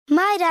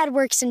My dad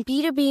works in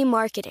B2B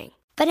marketing,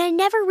 but I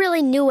never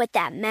really knew what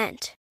that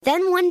meant.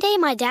 Then one day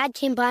my dad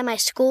came by my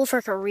school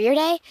for career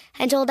day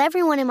and told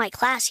everyone in my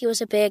class he was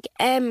a big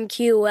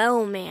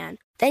MQL man.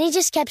 Then he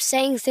just kept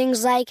saying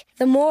things like,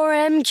 the more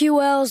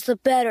MQLs, the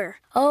better,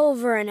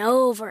 over and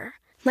over.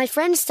 My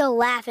friends still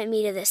laugh at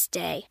me to this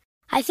day.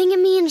 I think it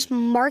means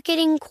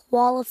marketing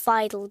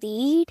qualified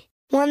lead.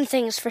 One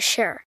thing's for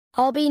sure.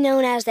 I'll be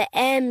known as the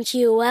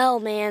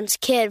MQL man's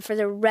kid for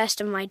the rest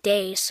of my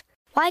days.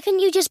 Why couldn't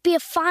you just be a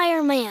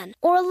fireman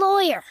or a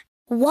lawyer?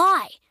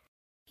 Why?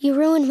 You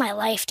ruined my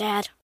life,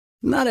 Dad.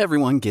 Not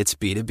everyone gets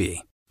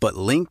B2B, but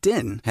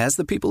LinkedIn has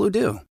the people who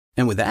do.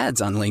 And with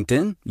ads on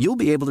LinkedIn, you'll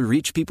be able to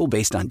reach people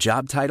based on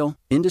job title,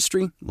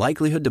 industry,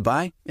 likelihood to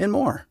buy, and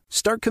more.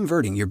 Start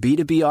converting your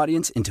B2B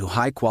audience into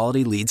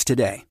high-quality leads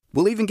today.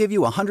 We'll even give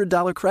you a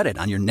 $100 credit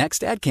on your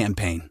next ad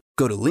campaign.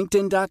 Go to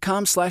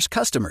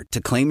linkedin.com/customer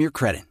to claim your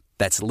credit.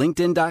 That's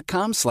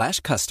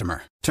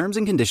linkedin.com/customer. Terms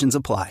and conditions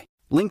apply.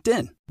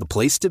 LinkedIn, the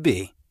place to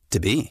be, to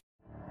be.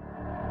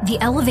 The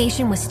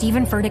Elevation with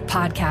Stephen Furtick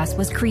podcast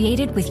was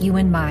created with you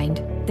in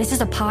mind. This is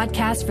a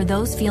podcast for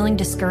those feeling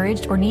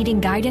discouraged or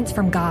needing guidance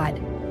from God.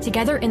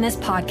 Together in this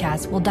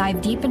podcast, we'll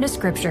dive deep into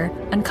Scripture,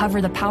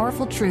 uncover the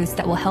powerful truths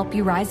that will help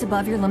you rise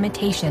above your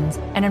limitations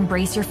and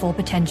embrace your full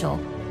potential.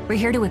 We're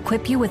here to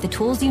equip you with the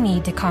tools you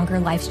need to conquer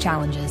life's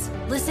challenges.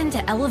 Listen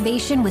to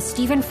Elevation with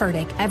Stephen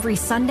Furtick every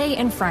Sunday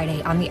and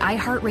Friday on the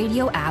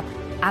iHeartRadio app,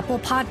 Apple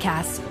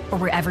Podcasts, or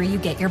wherever you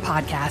get your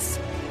podcasts.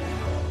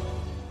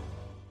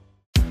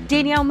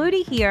 Danielle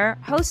Moody here,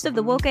 host of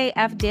the Woke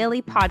AF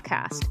Daily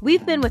podcast.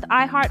 We've been with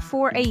iHeart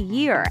for a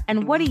year,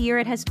 and what a year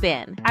it has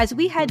been. As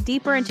we head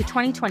deeper into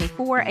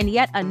 2024 and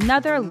yet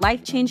another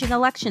life-changing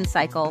election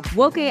cycle,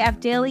 Woke AF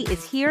Daily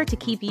is here to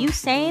keep you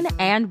sane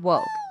and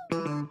woke.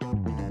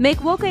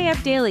 Make Woke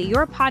AF Daily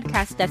your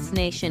podcast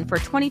destination for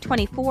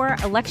 2024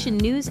 election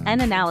news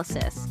and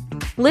analysis.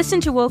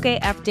 Listen to Woke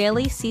AF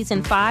Daily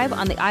Season 5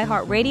 on the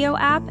iHeartRadio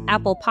app,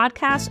 Apple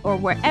Podcasts, or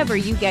wherever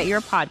you get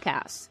your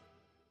podcasts.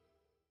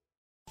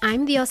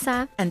 I'm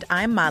Diosa. And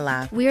I'm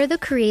Mala. We are the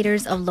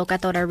creators of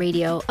Locatora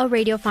Radio, a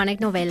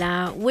radiophonic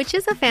novela, which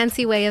is a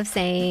fancy way of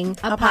saying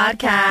a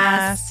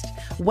podcast.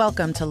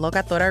 Welcome to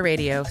Locatora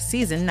Radio,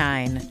 Season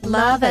 9.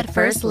 Love at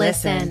first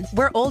listen.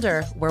 We're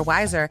older, we're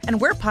wiser,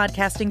 and we're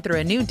podcasting through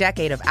a new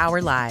decade of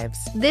our lives.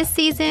 This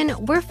season,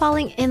 we're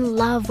falling in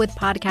love with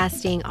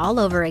podcasting all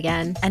over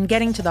again. And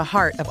getting to the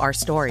heart of our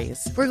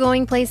stories. We're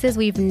going places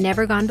we've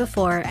never gone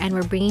before, and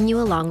we're bringing you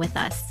along with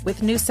us.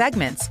 With new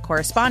segments,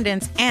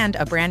 correspondence, and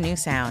a brand new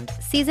sound.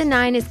 Season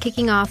 9 is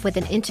kicking off with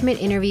an intimate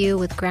interview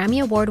with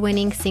Grammy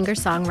Award-winning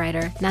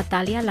singer-songwriter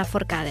Natalia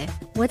Lafourcade.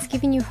 What's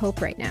giving you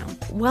hope right now?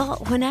 Well,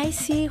 when I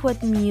see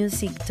what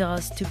music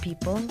does to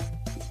people,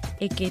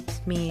 it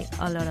gives me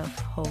a lot of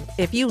hope.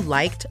 If you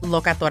liked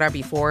Locatora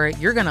before,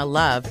 you're going to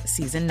love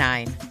Season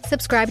 9.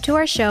 Subscribe to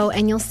our show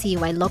and you'll see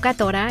why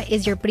Locatora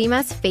is your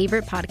prima's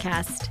favorite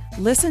podcast.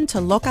 Listen to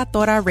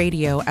Locatora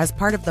Radio as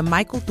part of the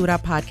My Cultura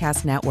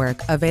Podcast Network,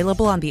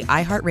 available on the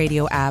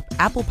iHeartRadio app,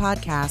 Apple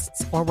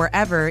Podcasts, or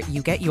wherever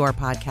you get your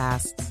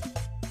podcasts.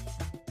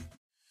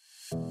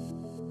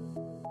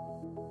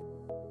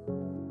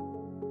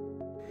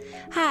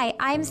 Hi,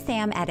 I'm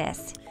Sam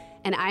Edis.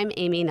 And I'm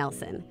Amy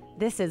Nelson.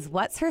 This is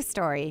What's Her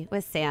Story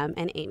with Sam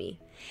and Amy.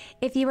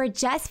 If you are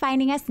just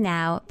finding us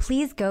now,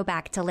 please go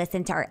back to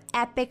listen to our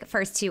epic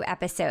first 2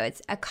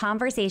 episodes, a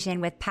conversation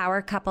with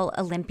power couple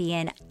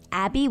Olympian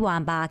Abby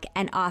Wambach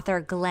and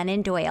author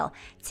Glennon Doyle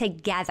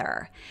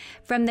together.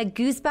 From the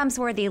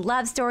goosebumps-worthy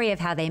love story of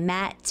how they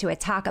met to a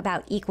talk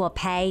about equal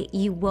pay,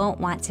 you won't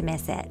want to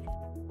miss it.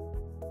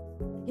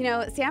 You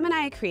know, Sam and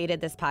I created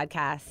this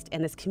podcast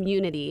and this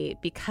community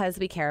because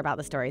we care about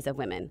the stories of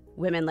women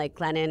like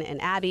Glennon and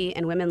Abby,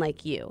 and women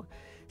like you.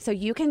 So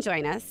you can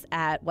join us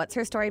at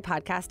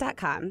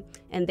whatsherstorypodcast.com,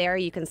 and there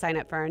you can sign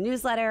up for our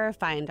newsletter,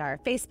 find our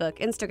Facebook,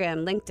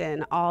 Instagram,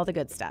 LinkedIn, all the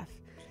good stuff.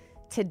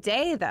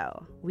 Today,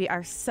 though, we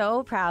are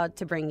so proud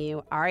to bring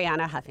you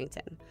Arianna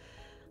Huffington.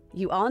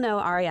 You all know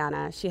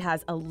Arianna. She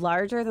has a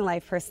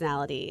larger-than-life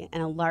personality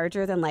and a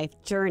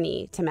larger-than-life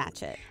journey to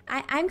match it.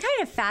 I'm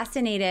kind of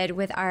fascinated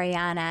with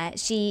Arianna.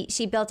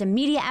 She built a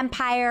media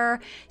empire.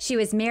 She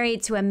was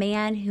married to a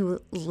man who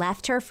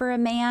left her for a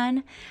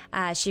man.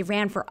 She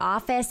ran for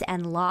office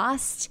and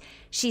lost.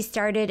 She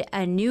started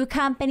a new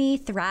company,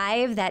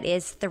 Thrive, that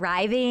is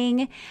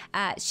thriving.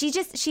 She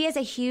has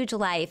a huge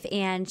life,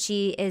 and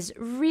she is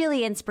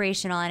really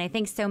inspirational, and I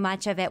think so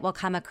much of it will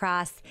come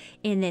across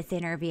in this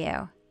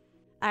interview.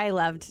 I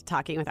loved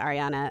talking with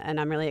Arianna, and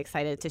I'm really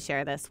excited to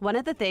share this. One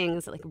of the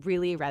things that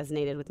really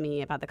resonated with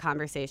me about the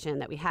conversation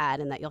that we had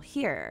and that you'll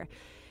hear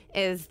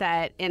is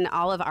that in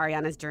all of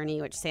Arianna's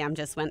journey, which Sam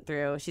just went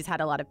through, she's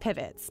had a lot of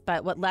pivots.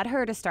 But what led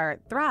her to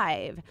start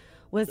Thrive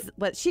was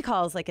what she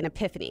calls like an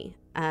epiphany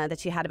that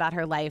she had about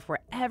her life where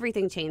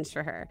everything changed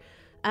for her.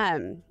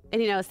 And,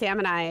 you know, Sam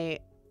and I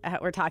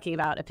were talking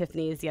about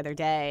epiphanies the other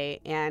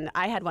day, and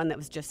I had one that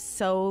was just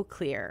so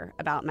clear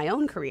about my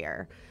own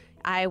career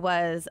I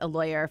was a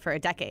lawyer for a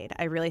decade.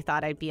 I really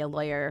thought I'd be a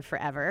lawyer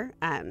forever,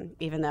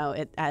 even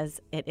though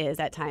as it is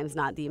at times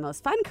not the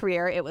most fun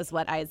career, it was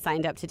what I had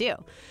signed up to do.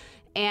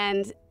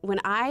 And when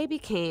I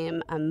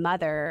became a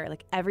mother,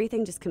 like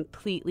everything just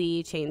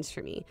completely changed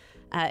for me.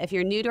 If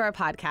you're new to our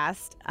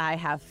podcast, I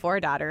have 4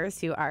 daughters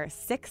who are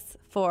 6,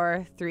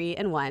 4, 3,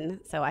 and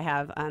 1. So I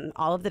have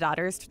all of the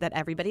daughters that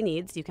everybody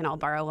needs. You can all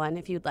borrow one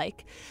if you'd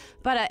like.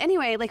 But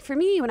anyway, like for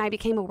me, when I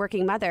became a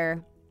working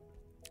mother,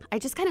 I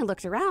just kind of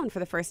looked around for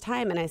the first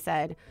time and I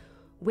said,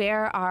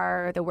 where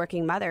are the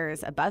working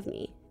mothers above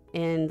me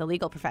in the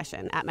legal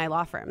profession at my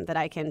law firm that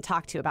I can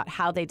talk to about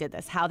how they did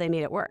this, how they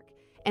made it work?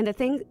 And the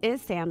thing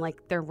is, Sam,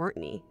 like there weren't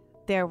any.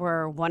 There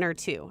were 1 or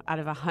 2 out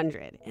of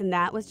 100. And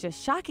that was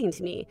just shocking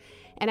to me.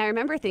 And I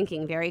remember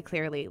thinking very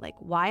clearly, like,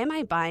 why am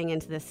I buying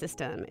into this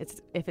system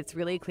if it's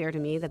really clear to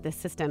me that this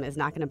system is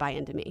not going to buy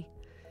into me?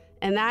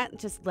 And that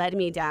just led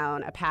me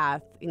down a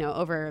path,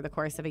 over the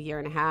course of a year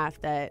and a half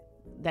that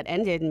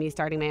ended in me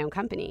starting my own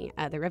company,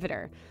 The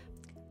Riveter.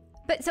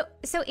 But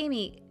so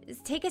Amy,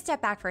 take a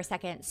step back for a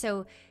second.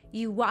 So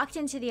you walked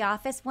into the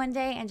office one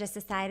day and just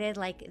decided,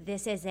 like,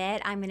 this is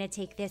it. I'm going to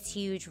take this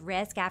huge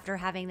risk after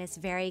having this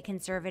very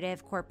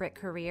conservative corporate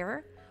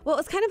career? Well, it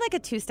was kind of like a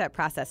 2-step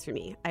process for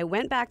me. I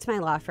went back to my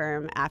law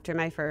firm after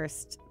my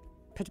first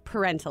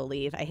parental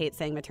leave. I hate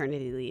saying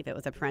maternity leave. It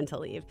was a parental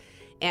leave.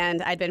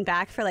 And I'd been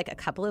back for like a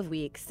couple of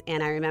weeks.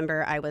 And I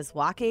remember I was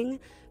walking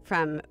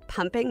from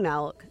pumping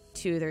milk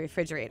to the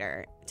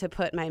refrigerator to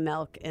put my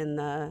milk in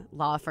the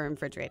law firm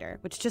refrigerator,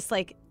 which just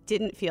like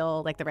didn't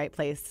feel like the right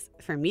place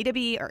for me to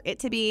be or it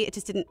to be. It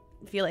just didn't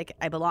feel like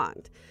I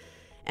belonged.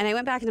 And I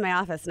went back into my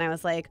office and I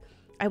was like,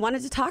 I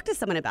wanted to talk to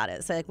someone about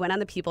it. So I like went on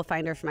the People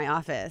Finder for my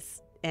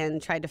office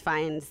and tried to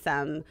find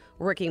some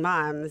working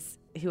moms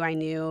who I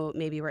knew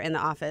maybe were in the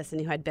office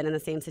and who had been in the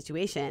same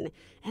situation.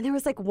 And there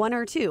was like 1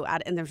 or 2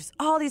 and there was just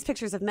all these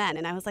pictures of men.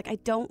 And I was like, I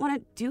don't want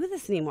to do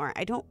this anymore.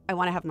 I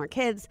want to have more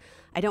kids.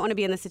 I don't want to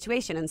be in this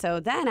situation. And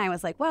so then I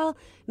was like, well,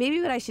 maybe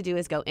what I should do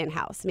is go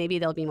in-house. Maybe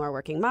there'll be more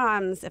working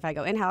moms if I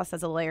go in-house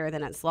as a lawyer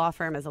than at law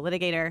firm as a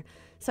litigator.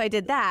 So I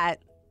did that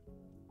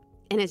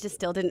and it just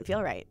still didn't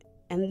feel right.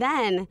 And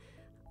then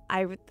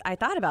I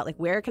thought about, like,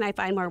 where can I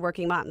find more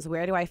working moms?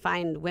 Where do I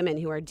find women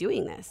who are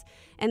doing this?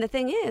 And the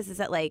thing is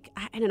that, like,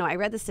 I don't know, I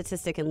read the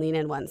statistic in Lean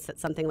In once that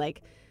something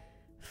like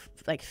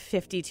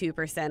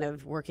 52%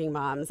 of working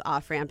moms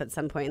off-ramp at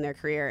some point in their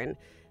career.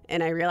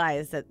 And I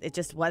realized that it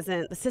just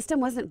the system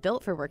wasn't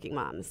built for working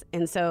moms.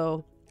 And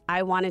so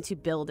I wanted to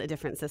build a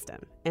different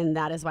system. And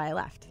that is why I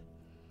left.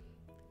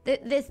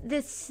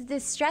 This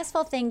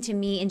stressful thing to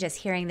me in just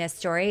hearing this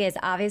story is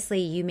obviously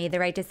you made the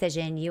right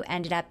decision. You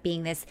ended up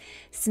being this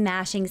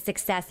smashing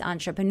success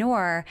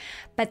entrepreneur,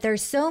 but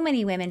there's so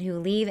many women who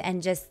leave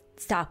and just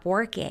stop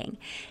working.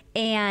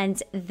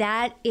 And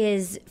that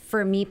is,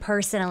 for me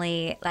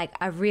personally, like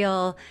a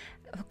real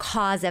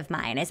cause of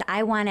mine is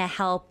I want to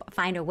help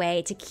find a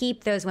way to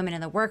keep those women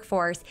in the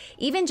workforce,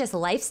 even just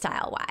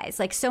lifestyle wise.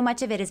 Like so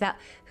much of it is about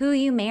who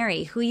you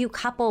marry, who you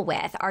couple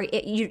with.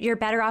 You're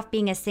better off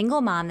being a single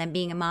mom than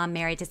being a mom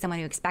married to someone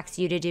who expects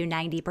you to do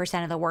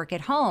 90% of the work at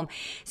home.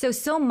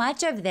 So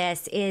much of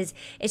this it's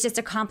just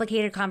a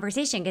complicated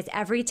conversation because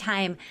every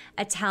time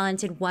a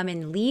talented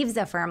woman leaves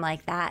a firm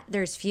like that,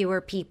 there's fewer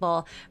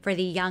people for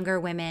the younger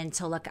women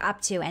to look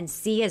up to and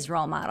see as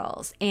role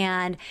models.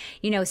 And,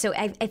 so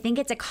I think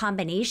it's a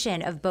combination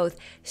of both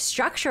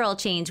structural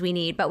change we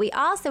need, but we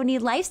also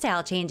need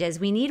lifestyle changes.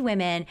 We need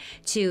women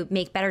to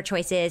make better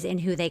choices in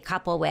who they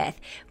couple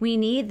with. We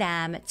need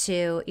them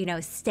to,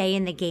 stay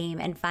in the game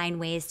and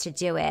find ways to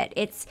do it.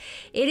 It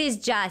is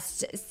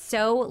just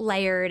so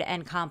layered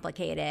and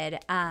complicated.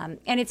 And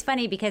it's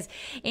funny because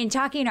in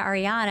talking to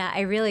Ariana,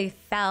 I really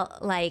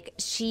felt like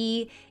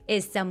she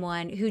is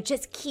someone who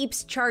just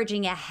keeps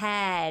charging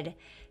ahead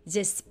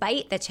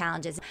despite the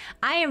challenges.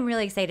 I am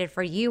really excited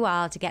for you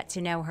all to get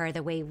to know her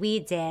the way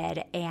we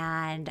did,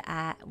 and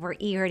we're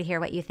eager to hear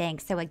what you think.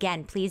 So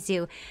again, please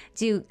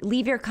do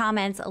leave your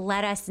comments,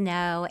 let us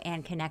know,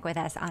 and connect with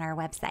us on our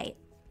website.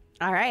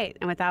 All right,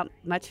 and without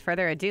much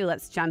further ado,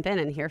 let's jump in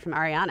and hear from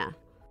Ariana.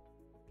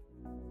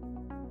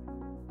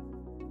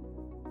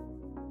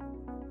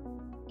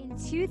 In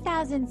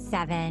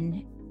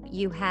 2007,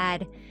 you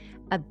had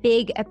a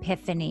big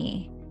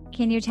epiphany.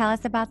 Can you tell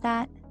us about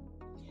that?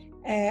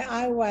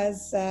 I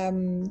was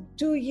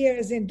 2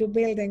 years into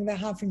building the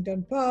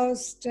Huffington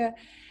Post,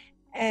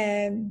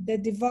 and the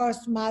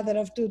divorced mother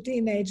of 2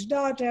 teenage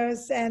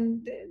daughters,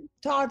 and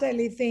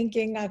totally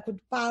thinking I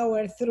could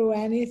power through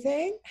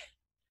anything.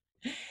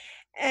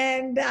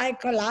 And I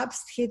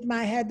collapsed, hit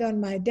my head on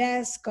my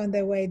desk on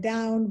the way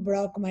down,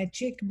 broke my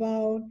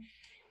cheekbone.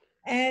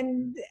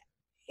 And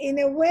in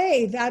a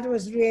way, that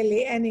was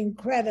really an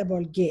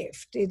incredible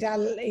gift.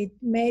 It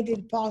made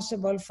it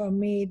possible for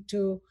me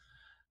to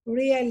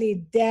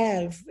really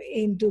delve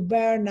into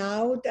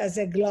burnout as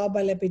a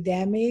global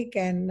epidemic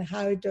and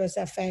how it was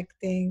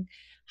affecting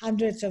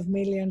hundreds of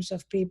millions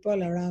of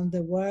people around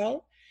the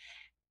world.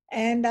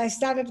 And I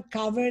started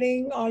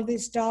covering all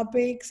these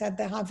topics at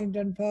the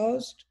Huffington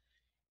Post.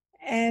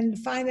 And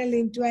finally,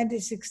 in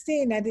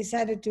 2016, I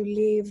decided to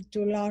leave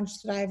to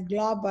launch Thrive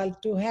Global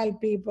to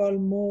help people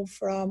move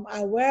from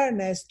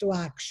awareness to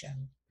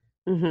action.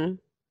 Mm-hmm.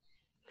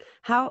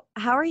 How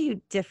are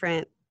you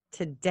different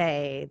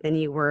today than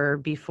you were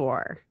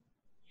before?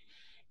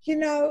 You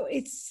know,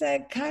 it's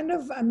kind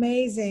of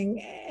amazing,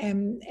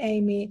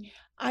 Amy.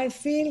 I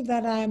feel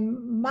that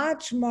I'm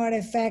much more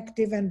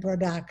effective and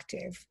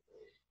productive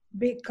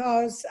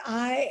because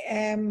I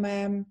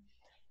am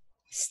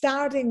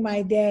starting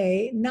my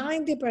day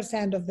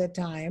 90% of the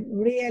time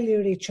really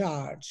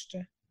recharged.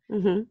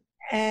 Mm-hmm.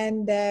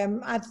 And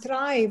at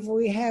Thrive,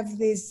 we have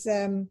these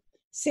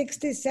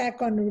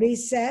 60-second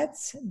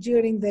resets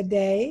during the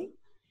day,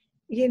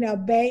 you know,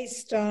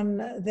 based on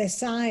the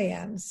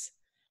science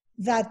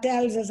that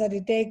tells us that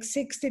it takes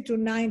 60 to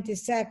 90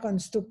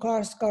 seconds to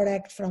course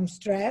correct from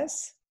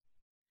stress.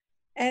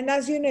 And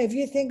as you know, if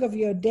you think of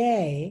your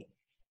day,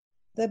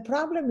 the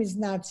problem is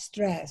not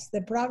stress.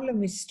 The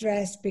problem is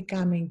stress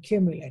becoming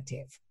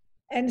cumulative.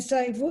 And so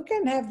if we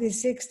can have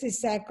these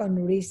 60-second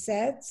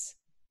resets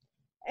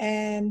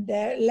and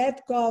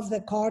let go of the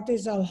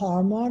cortisol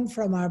hormone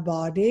from our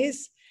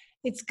bodies,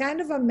 it's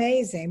kind of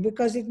amazing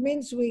because it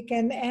means we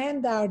can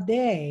end our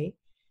day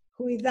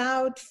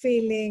without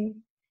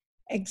feeling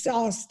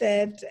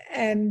exhausted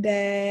and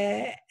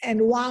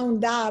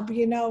wound up.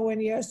 You know, when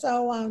you're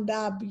so wound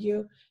up,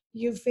 you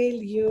feel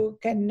you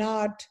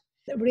cannot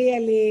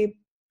really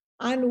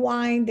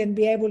unwind and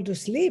be able to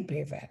sleep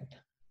even.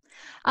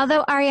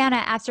 Although,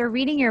 Arianna, after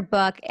reading your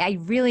book, I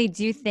really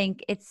do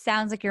think it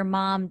sounds like your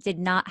mom did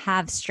not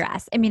have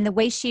stress. I mean, the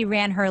way she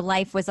ran her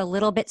life was a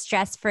little bit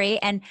stress-free.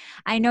 And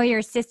I know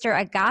your sister,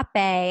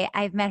 Agape,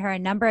 I've met her a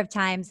number of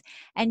times,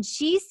 and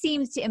she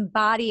seems to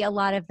embody a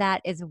lot of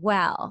that as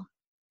well.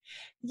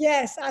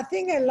 Yes, I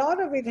think a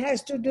lot of it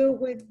has to do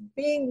with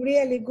being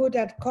really good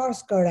at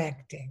course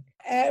correcting.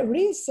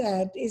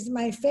 Reset is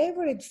my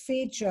favorite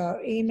feature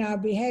in our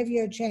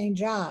behavior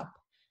change app,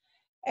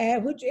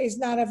 which is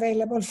not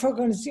available for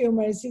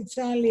consumers. It's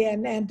only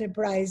an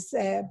enterprise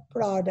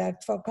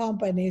product for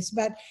companies.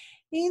 But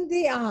in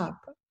the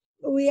app,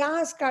 we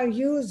ask our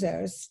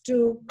users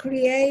to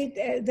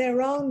create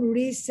their own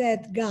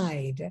reset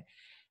guide,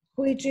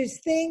 which is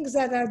things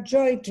that are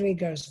joy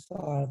triggers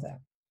for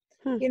them.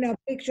 You know,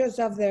 pictures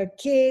of their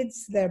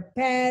kids, their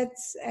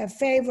pets, a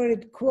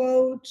favorite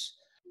quote,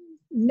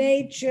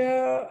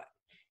 nature,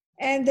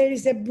 and there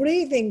is a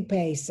breathing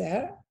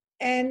pacer.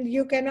 And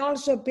you can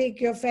also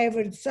pick your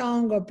favorite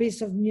song or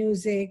piece of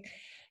music.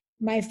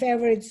 My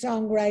favorite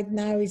song right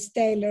now is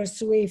Taylor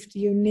Swift,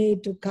 You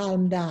Need to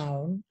Calm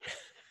Down.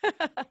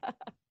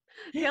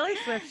 Taylor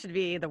Swift should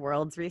be the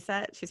world's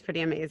reset. She's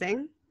pretty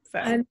amazing. So.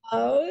 I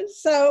know.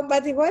 So,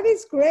 but what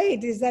is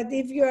great is that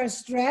if you are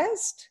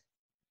stressed,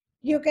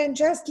 you can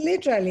just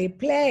literally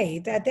play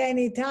it at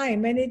any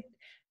time, and it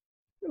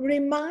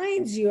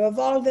reminds you of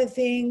all the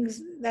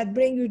things that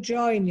bring you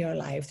joy in your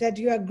life, that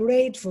you are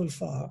grateful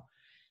for.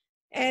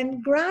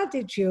 And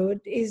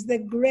gratitude is the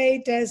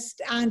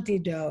greatest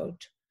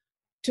antidote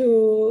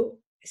to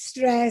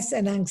stress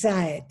and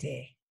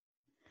anxiety.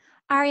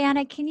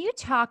 Arianna, can you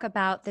talk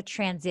about the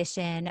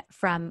transition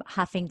from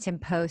Huffington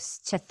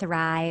Post to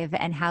Thrive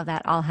and how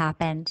that all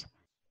happened?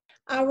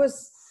 I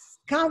was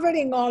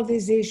covering all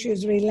these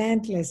issues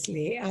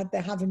relentlessly at the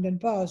Huffington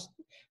Post.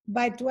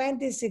 By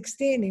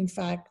 2016, in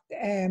fact,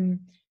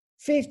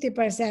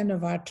 50%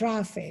 of our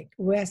traffic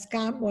was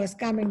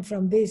coming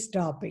from these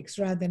topics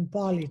rather than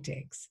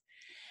politics.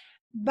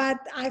 But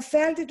I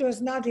felt it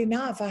was not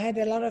enough. I had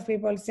a lot of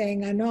people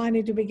saying, I know I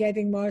need to be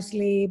getting more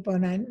sleep,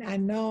 and I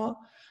know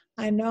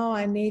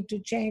I need to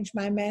change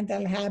my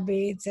mental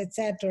habits,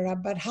 etc.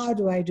 But how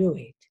do I do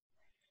it?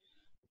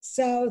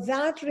 So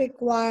that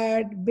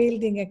required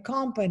building a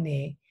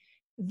company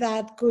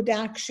that could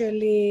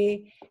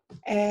actually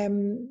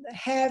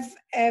have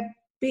a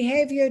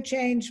behavior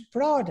change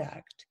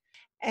product.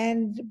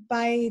 And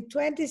by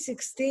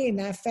 2016,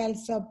 I felt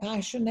so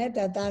passionate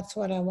that that's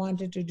what I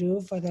wanted to do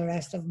for the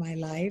rest of my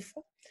life.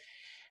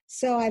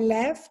 So I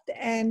left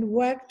and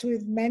worked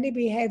with many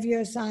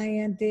behavior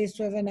scientists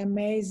with an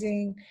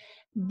amazing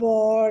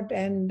board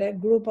and a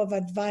group of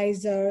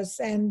advisors.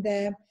 And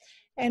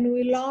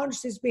we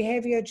launched this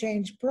behavior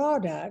change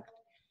product,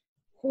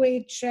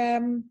 which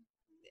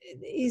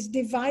is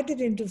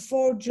divided into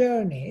 4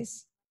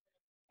 journeys.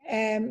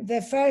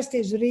 The first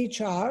is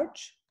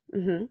recharge,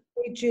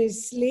 which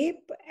is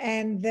sleep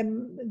and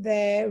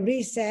the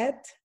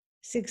reset,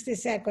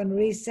 60-second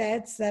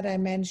resets that I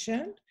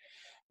mentioned.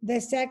 The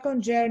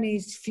second journey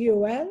is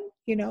fuel,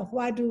 you know,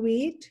 what do we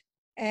eat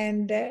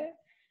and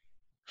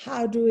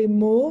how do we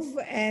move?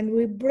 And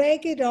we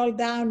break it all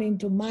down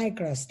into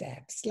micro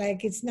steps.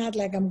 Like, it's not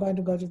like I'm going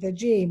to go to the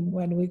gym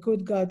when we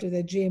could go to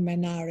the gym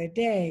an hour a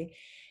day.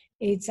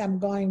 It's I'm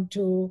going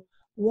to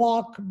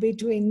walk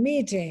between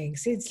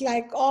meetings. It's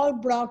like all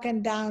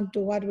broken down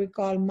to what we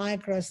call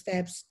micro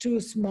steps,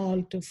 too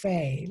small to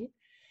fail.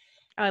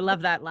 Oh, I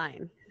love that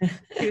line.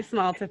 Too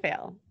small to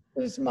fail.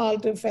 Too small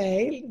to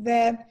fail.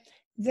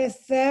 The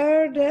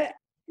third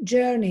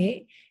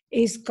journey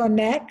is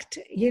connect.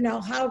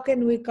 How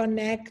can we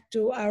connect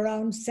to our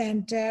own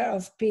center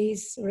of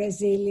peace,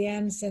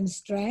 resilience, and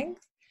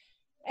strength?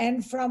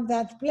 And from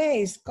that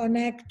place,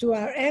 connect to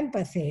our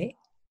empathy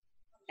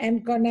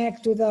and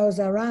connect to those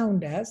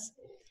around us.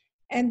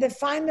 And the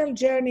final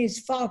journey is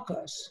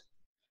focus,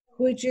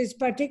 which is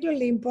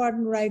particularly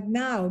important right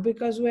now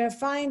because we are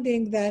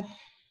finding that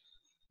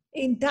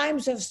in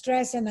times of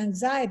stress and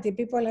anxiety,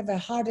 people have a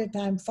harder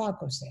time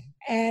focusing.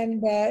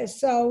 And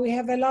so we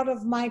have a lot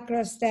of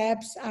micro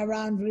steps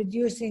around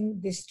reducing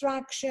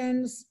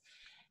distractions.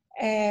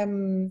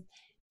 For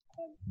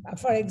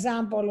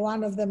example,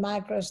 one of the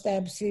micro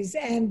steps is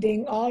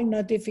ending all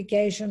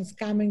notifications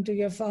coming to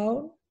your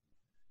phone.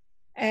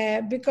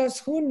 Because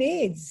who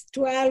needs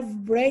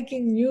 12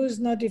 breaking news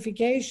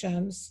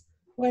notifications?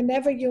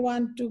 Whenever you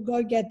want to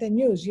go get the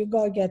news, you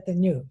go get the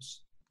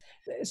news.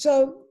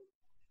 So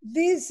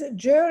these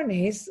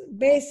journeys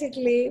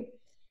basically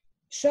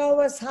show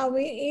us how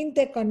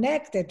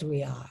interconnected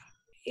we are.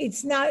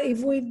 It's not, if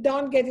we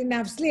don't get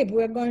enough sleep,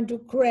 we're going to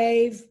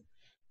crave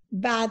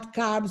bad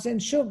carbs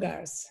and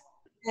sugars.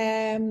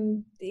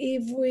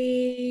 If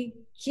we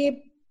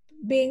keep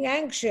being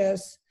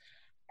anxious,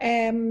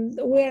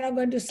 we're not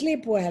going to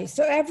sleep well.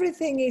 So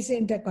everything is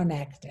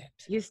interconnected.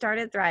 You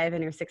started Thrive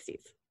in your 60s.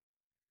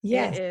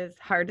 Yes. It is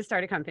hard to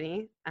start a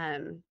company.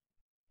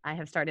 I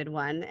have started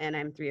one and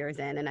I'm 3 years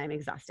in and I'm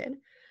exhausted.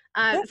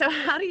 So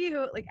how do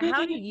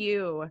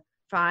you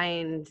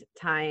find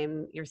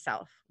time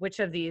yourself? Which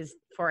of these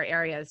 4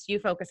 areas do you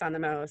focus on the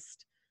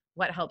most?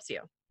 What helps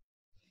you?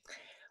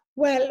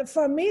 Well,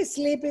 for me,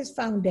 sleep is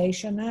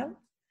foundational.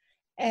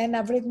 And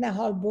I've written a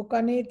whole book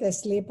on it, The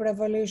Sleep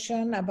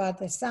Revolution, about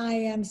the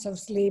science of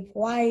sleep,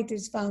 why it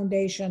is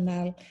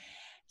foundational.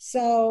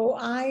 So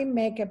I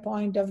make a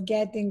point of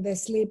getting the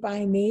sleep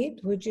I need,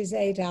 which is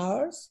 8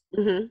 hours.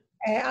 Mm-hmm.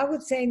 I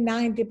would say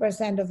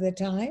 90% of the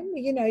time.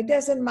 It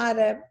doesn't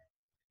matter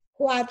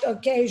what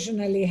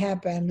occasionally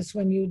happens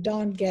when you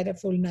don't get a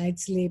full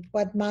night's sleep.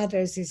 What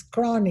matters is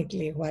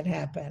chronically what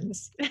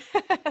happens.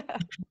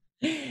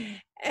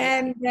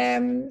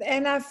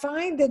 And I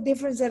find the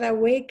difference that I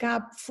wake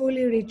up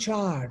fully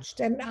recharged.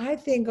 And I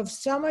think of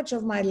so much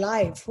of my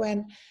life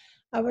when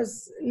I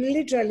was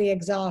literally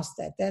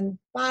exhausted and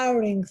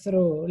powering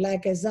through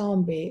like a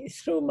zombie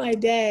through my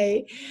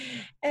day,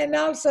 and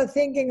also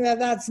thinking that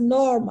that's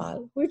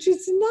normal, which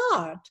it's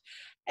not.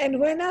 And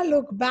when I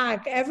look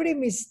back, every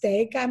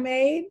mistake I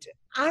made,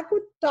 I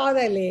could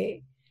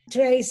totally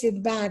trace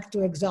it back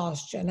to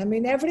exhaustion. I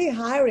mean, every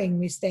hiring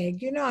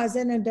mistake, as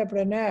an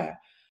entrepreneur,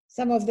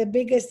 some of the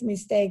biggest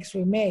mistakes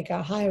we make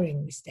are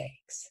hiring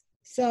mistakes.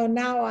 So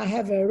now I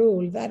have a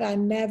rule that I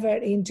never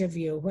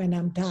interview when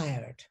I'm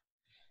tired.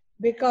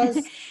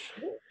 Because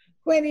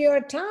when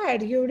you're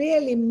tired, you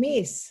really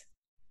miss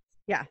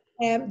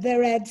the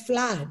red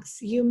flags.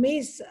 You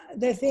miss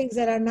the things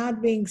that are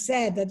not being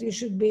said that you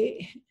should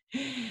be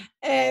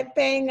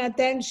paying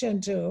attention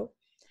to.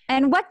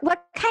 And what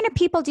kind of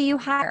people do you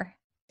hire?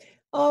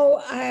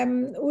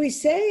 We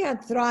say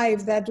at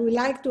Thrive that we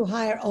like to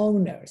hire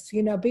owners,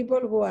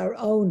 people who are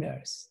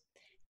owners,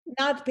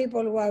 not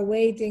people who are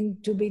waiting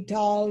to be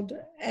told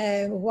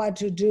what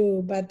to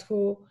do, but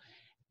who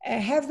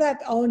have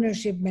that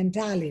ownership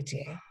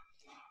mentality.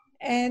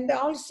 And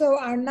also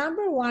our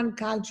number one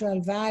cultural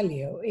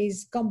value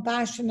is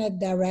compassionate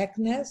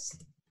directness.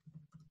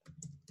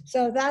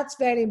 So that's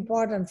very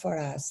important for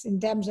us in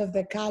terms of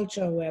the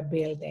culture we're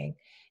building.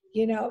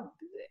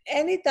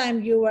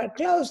 Anytime you work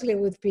closely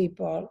with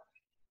people,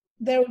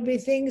 there will be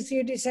things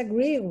you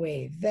disagree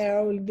with.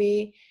 There will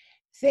be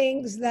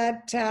things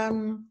that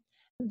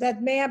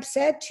may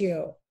upset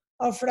you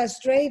or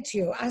frustrate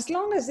you. As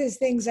long as these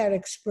things are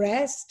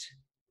expressed.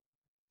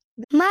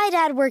 My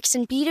dad works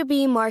in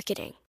B2B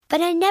marketing, but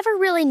I never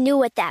really knew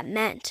what that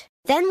meant.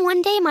 Then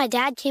one day my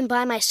dad came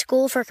by my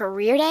school for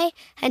career day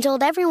and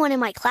told everyone in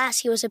my class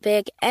he was a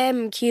big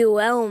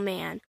MQL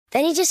man.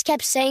 Then he just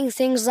kept saying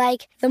things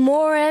like, the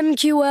more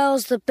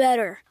MQLs, the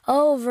better,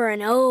 over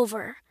and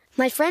over.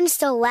 My friends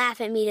still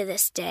laugh at me to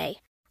this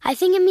day. I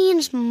think it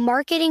means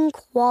marketing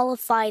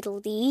qualified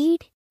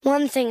lead.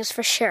 One thing's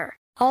for sure,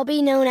 I'll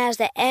be known as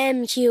the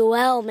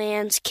MQL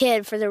man's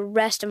kid for the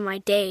rest of my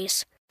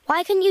days.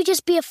 Why couldn't you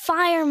just be a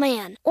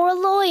fireman or a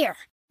lawyer?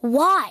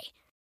 Why?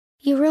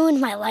 You ruined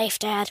my life,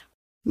 Dad.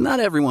 Not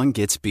everyone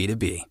gets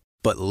B2B,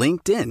 but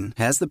LinkedIn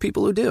has the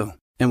people who do.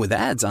 And with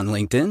ads on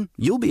LinkedIn,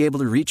 you'll be able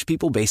to reach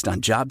people based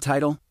on job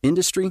title,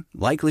 industry,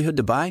 likelihood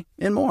to buy,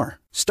 and more.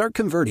 Start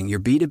converting your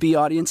B2B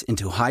audience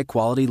into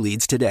high-quality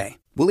leads today.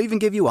 We'll even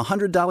give you a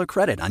 $100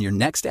 credit on your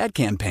next ad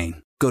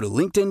campaign. Go to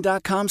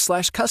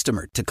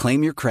linkedin.com/customer to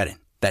claim your credit.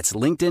 That's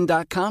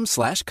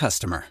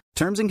linkedin.com/customer.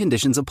 Terms and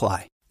conditions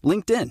apply.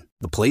 LinkedIn,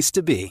 the place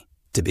to be.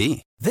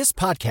 This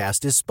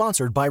podcast is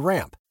sponsored by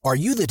Ramp. Are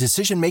you the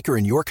decision maker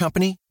in your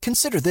company?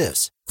 Consider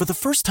this. For the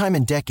first time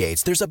in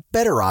decades, there's a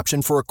better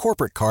option for a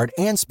corporate card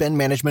and spend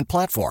management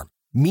platform.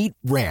 Meet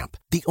Ramp,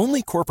 the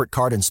only corporate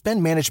card and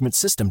spend management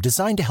system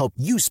designed to help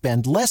you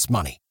spend less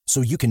money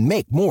so you can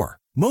make more.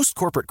 Most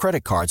corporate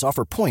credit cards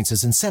offer points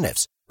as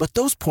incentives, But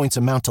those points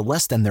amount to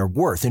less than their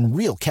worth in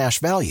real cash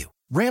value.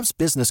 Ramp's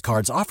business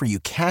cards offer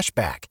you cash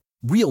back,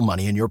 real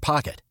money in your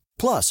pocket.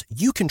 Plus,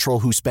 you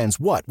control who spends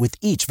what with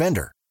each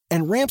vendor.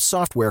 And Ramp's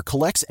software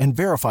collects and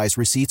verifies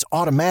receipts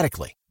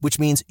automatically, which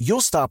means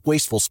you'll stop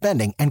wasteful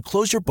spending and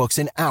close your books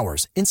in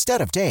hours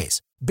instead of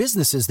days.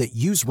 Businesses that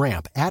use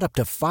Ramp add up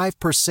to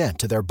 5%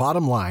 to their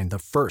bottom line the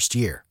first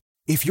year.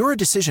 If you're a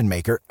decision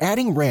maker,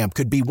 adding Ramp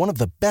could be one of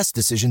the best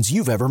decisions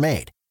you've ever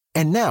made.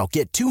 And now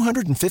get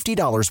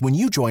 $250 when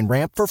you join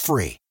Ramp for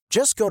free.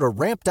 Just go to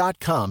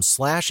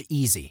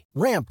ramp.com/easy.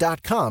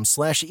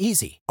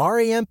 Ramp.com/easy.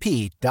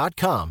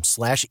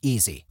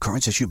 RAMP.com/easy.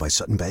 Cards issued by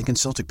Sutton Bank and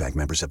Celtic Bank,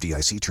 members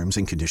FDIC. Terms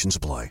and conditions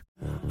apply.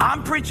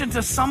 I'm preaching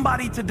to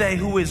somebody today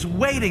who is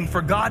waiting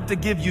for God to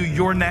give you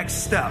your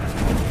next step.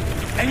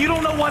 And you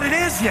don't know what it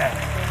is yet.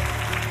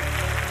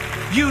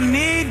 You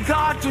need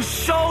God to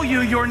show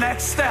you your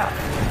next step.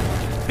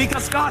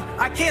 Because God,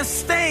 I can't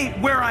stay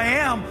where I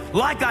am,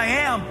 like I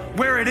am,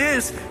 where it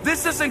is.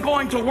 This isn't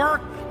going to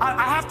work.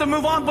 I have to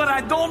move on, but I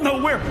don't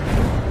know where.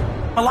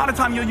 A lot of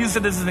time you'll use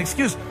it as an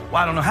excuse. Well,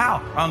 I don't know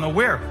how. I don't know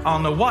where. I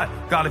don't know what.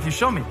 God, if you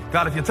show me.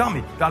 God, if you tell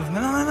me. God, if...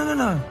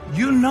 No.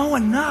 You know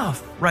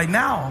enough right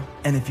now.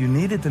 And if you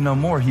needed to know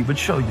more, he would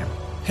show you.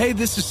 Hey,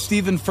 this is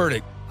Stephen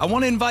Furtick. I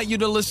want to invite you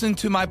to listen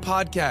to my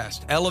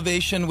podcast,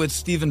 Elevation with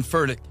Stephen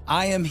Furtick.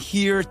 I am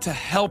here to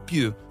help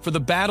you for the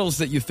battles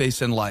that you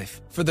face in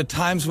life, for the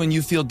times when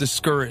you feel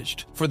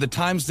discouraged, for the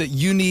times that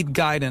you need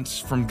guidance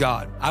from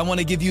God. I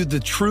want to give you the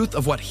truth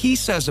of what he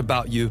says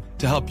about you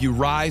to help you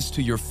rise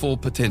to your full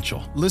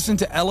potential. Listen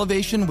to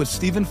Elevation with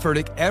Stephen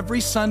Furtick every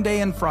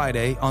Sunday and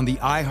Friday on the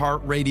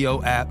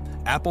iHeartRadio app,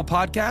 Apple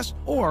Podcasts,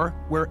 or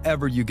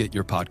wherever you get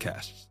your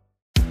podcasts.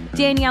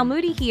 Danielle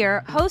Moody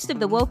here, host of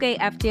the Woke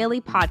AF Daily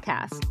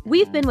podcast.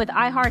 We've been with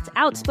iHeart's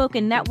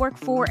Outspoken Network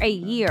for a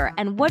year,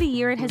 and what a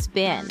year it has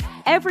been.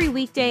 Every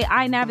weekday,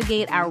 I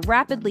navigate our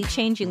rapidly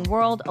changing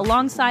world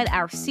alongside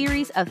our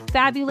series of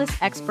fabulous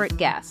expert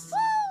guests.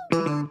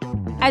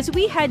 As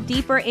we head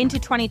deeper into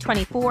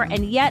 2024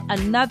 and yet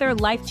another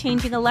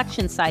life-changing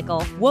election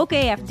cycle, Woke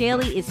AF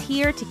Daily is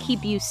here to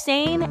keep you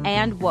sane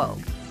and woke.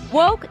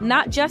 Woke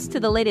not just to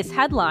the latest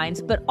headlines,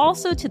 but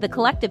also to the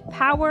collective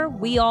power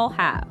we all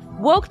have.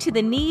 Woke to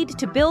the need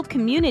to build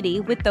community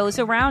with those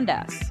around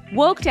us.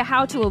 Woke to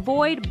how to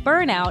avoid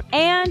burnout,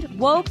 and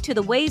woke to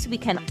the ways we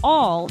can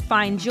all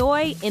find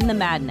joy in the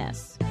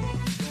madness.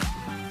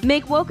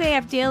 Make Woke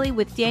AF Daily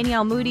with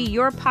Danielle Moody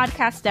your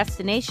podcast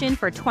destination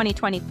for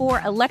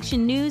 2024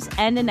 election news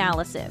and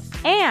analysis.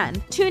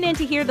 And tune in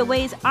to hear the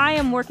ways I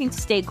am working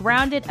to stay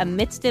grounded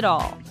amidst it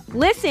all.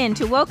 Listen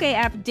to Woke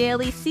AF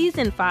Daily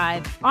Season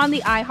 5 on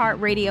the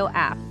iHeartRadio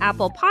app,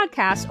 Apple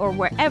Podcasts, or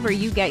wherever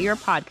you get your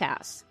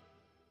podcasts.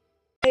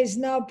 There's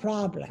no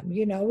problem.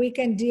 We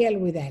can deal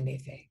with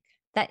anything.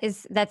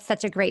 That's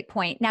such a great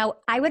point. Now,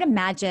 I would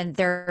imagine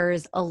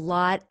there's a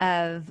lot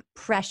of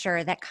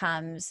pressure that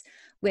comes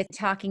with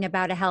talking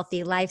about a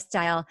healthy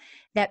lifestyle,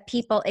 that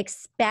people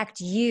expect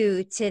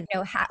you to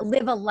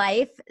live a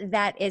life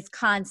that is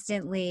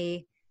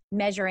constantly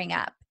measuring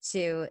up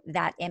to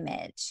that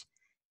image.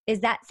 Is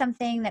that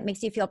something that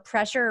makes you feel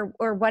pressure,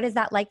 or what is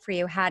that like for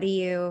you? How do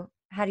you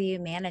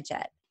manage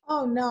it?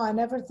 Oh, no, I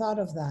never thought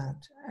of that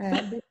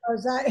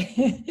because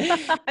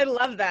I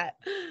love that.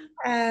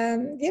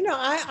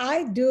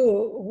 I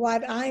do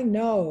what I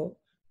know,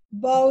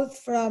 both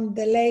from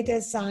the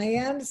latest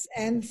science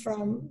and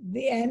from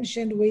the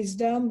ancient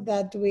wisdom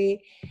that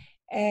we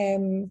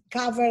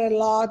cover a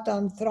lot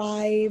on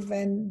Thrive,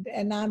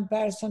 and I'm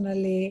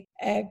personally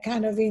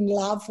kind of in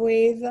love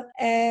with,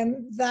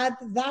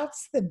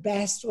 that's the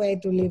best way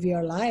to live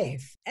your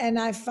life. And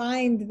I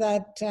find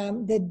that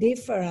the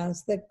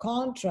difference, the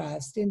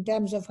contrast in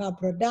terms of how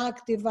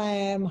productive I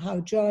am, how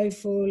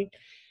joyful,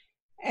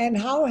 and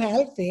how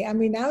healthy. I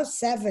mean, I was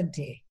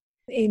 70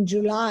 in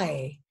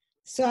July.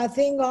 So I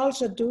think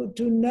also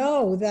to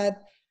know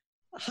that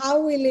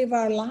how we live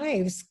our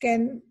lives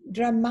can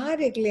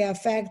dramatically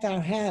affect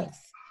our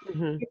health.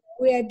 Mm-hmm.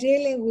 We are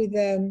dealing with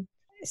a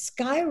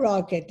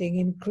skyrocketing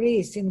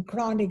increase in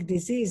chronic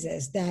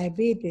diseases,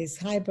 diabetes,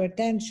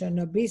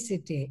 hypertension,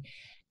 obesity,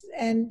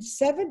 and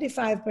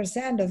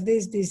 75% of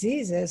these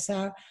diseases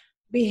are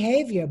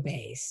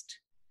behavior-based.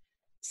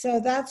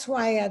 So that's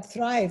why at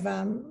Thrive,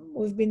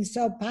 we've been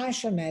so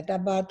passionate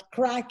about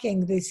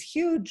cracking this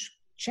huge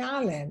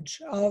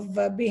challenge of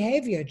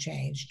behavior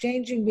change.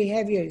 Changing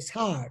behavior is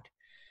hard.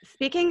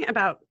 Speaking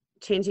about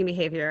changing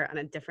behavior on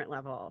a different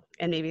level,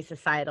 and maybe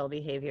societal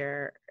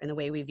behavior and the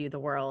way we view the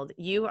world,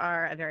 you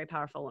are a very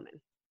powerful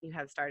woman. You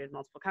have started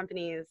multiple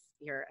companies.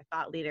 You're a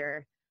thought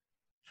leader.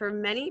 For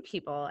many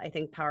people, I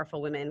think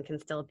powerful women can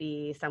still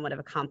be somewhat of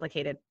a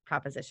complicated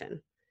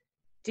proposition.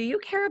 Do you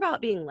care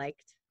about being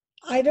liked?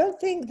 I don't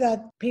think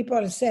that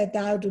people set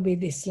out to be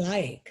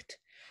disliked.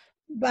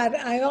 But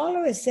I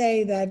always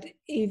say that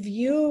if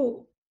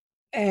you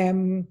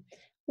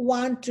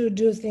want to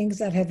do things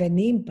that have an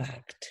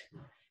impact,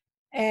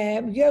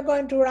 you're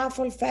going to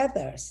ruffle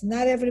feathers.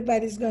 Not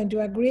everybody's going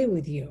to agree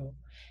with you.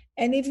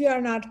 And if you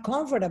are not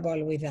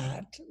comfortable with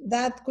that,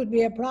 that could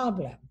be a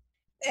problem.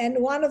 And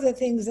one of the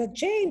things that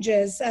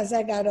changes as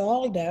I got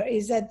older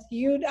is that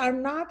you are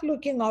not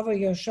looking over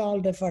your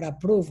shoulder for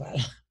approval.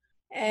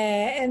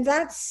 And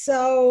that's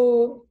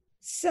so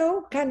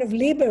kind of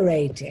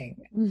liberating.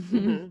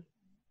 Mm-hmm.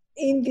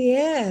 In the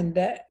end,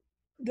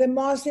 the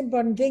most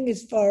important thing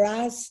is for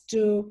us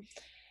to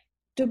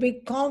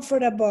be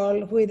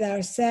comfortable with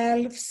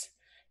ourselves,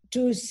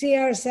 to see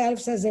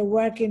ourselves as a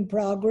work in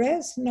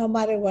progress, no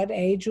matter what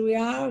age we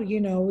are.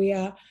 You know, we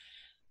are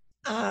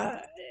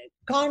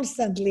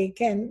constantly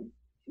can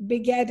be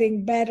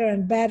getting better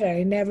and better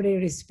in every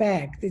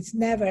respect. It's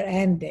never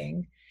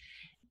ending.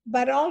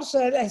 But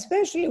also,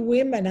 especially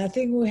women, I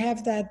think we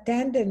have that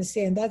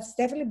tendency, and that's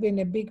definitely been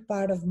a big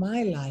part of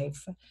my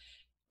life,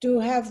 to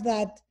have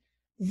that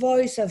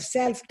voice of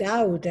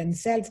self-doubt and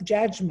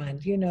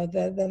self-judgment, you know,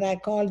 that I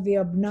call the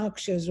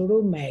obnoxious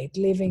roommate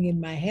living in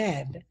my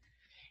head.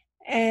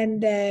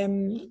 And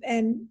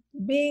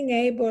being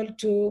able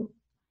to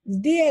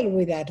deal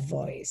with that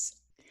voice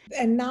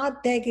and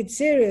not take it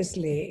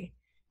seriously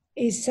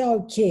is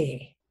so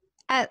key.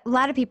 A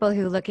lot of people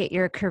who look at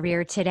your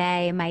career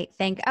today might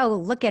think, oh,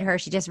 look at her.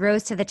 She just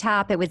rose to the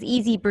top. It was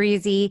easy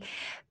breezy.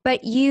 But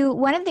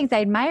one of the things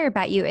I admire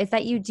about you is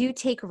that you do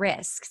take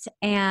risks.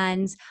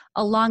 And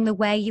along the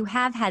way, you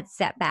have had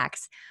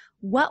setbacks.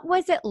 What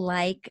was it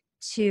like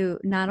to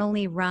not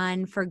only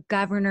run for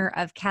governor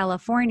of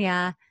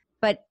California,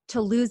 but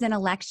to lose an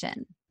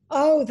election?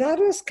 Oh, that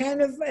was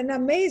kind of an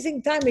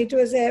amazing time. It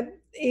was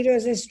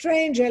a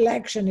strange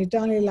election. It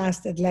only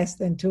lasted less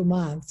than 2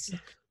 months.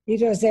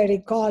 It was a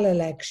recall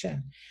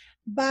election.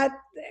 But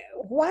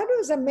what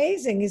was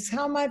amazing is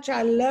how much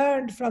I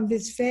learned from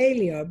this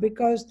failure,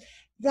 because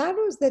that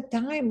was the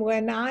time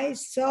when I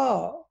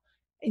saw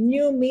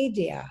new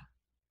media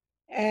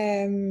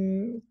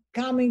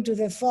coming to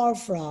the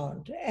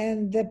forefront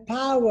and the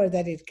power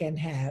that it can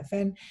have.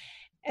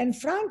 And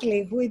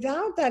frankly,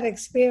 without that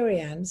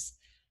experience,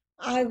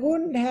 I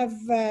wouldn't have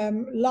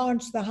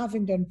launched the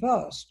Huffington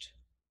Post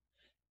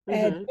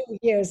 2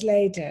 years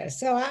later.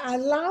 So I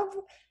love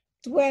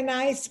when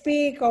I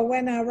speak or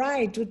when I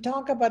write to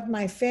talk about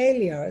my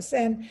failures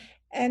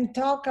and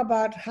talk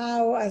about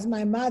how, as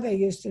my mother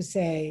used to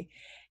say,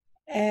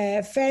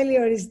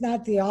 failure is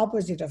not the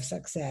opposite of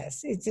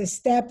success. It's a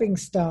stepping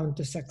stone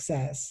to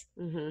success.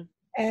 Mm-hmm.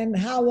 And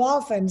how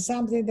often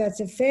something that's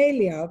a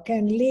failure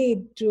can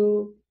lead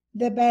to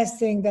the best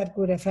thing that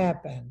could have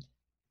happened.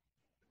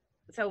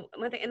 So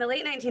in the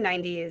late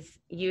 1990s,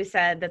 you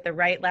said that the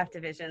right-left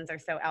divisions are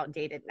so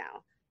outdated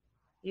now.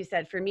 You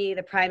said, for me,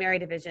 the primary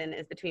division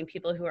is between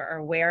people who are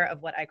aware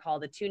of what I call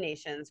the two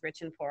nations,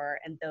 rich and poor,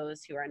 and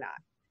those who are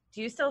not.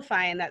 Do you still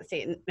find that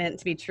statement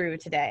to be true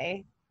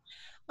today?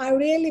 I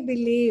really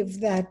believe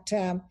that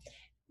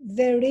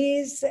there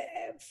is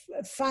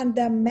a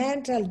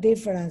fundamental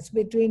difference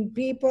between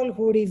people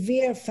who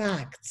revere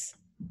facts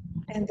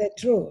and the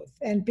truth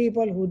and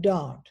people who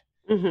don't.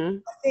 Mm-hmm.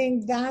 I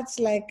think that's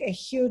like a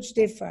huge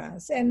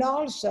difference. And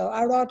also,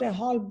 I wrote a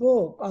whole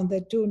book on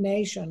the two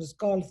nations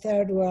called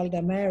Third World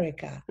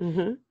America.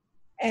 Mm-hmm.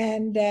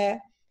 And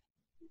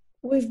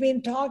we've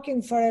been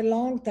talking for a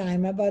long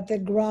time about the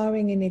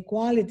growing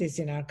inequalities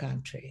in our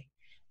country,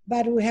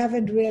 but we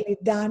haven't really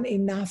done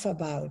enough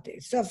about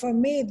it. So for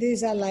me,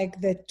 these are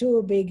like the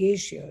two big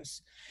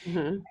issues.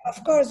 Mm-hmm.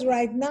 Of course,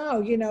 right now,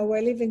 you know,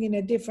 we're living in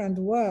a different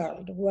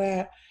world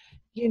where,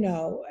 you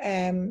know,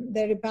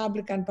 the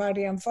Republican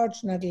Party,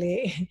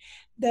 unfortunately,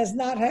 does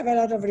not have a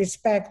lot of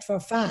respect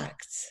for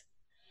facts.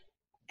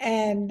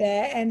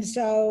 And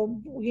so,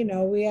 you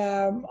know, we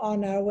are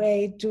on our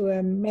way to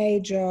a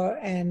major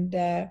and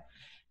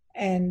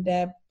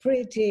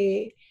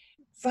pretty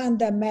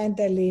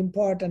fundamentally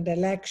important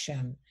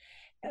election.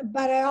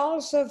 But I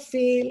also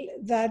feel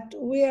that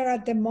we are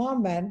at the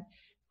moment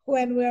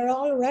when we're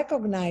all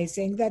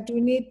recognizing that we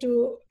need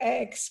to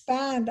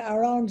expand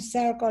our own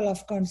circle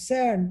of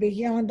concern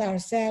beyond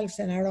ourselves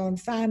and our own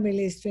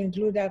families to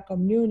include our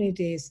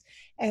communities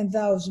and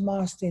those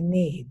most in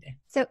need.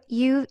 So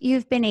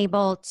you've been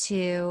able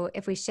to,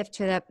 if we shift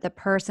to the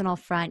personal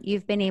front,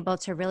 you've been able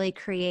to really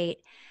create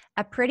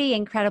a pretty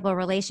incredible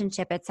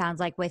relationship, it sounds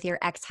like, with your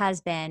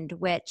ex-husband,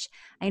 which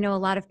I know a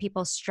lot of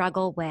people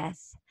struggle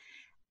with.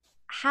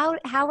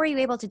 How were you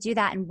able to do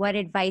that, and what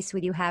advice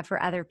would you have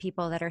for other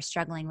people that are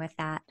struggling with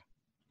that?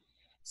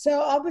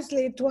 So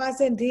obviously it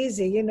wasn't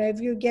easy. You know,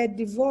 if you get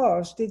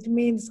divorced, it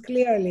means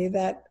clearly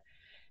that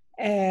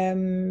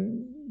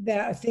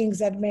there are things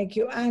that make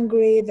you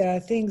angry, there are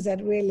things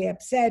that really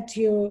upset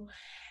you.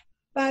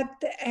 But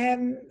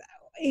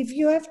if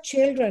you have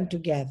children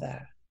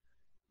together,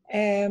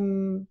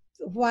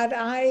 what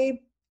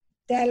I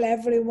tell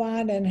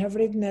everyone and have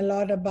written a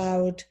lot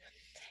about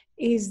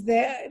is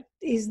the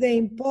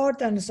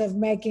importance of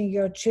making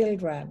your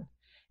children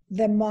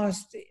the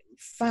most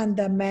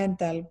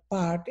fundamental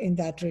part in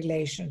that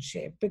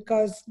relationship.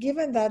 Because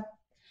given that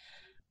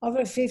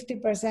over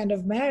 50%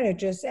 of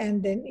marriages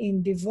end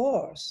in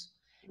divorce,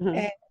 mm-hmm.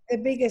 and the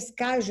biggest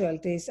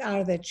casualties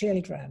are the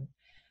children.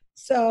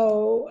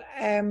 So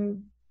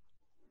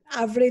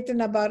I've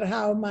written about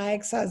how my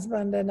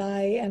ex-husband and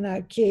I and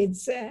our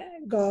kids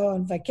go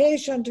on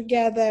vacation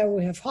together.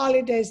 We have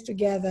holidays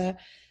together.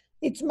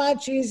 It's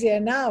much easier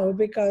now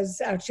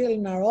because our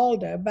children are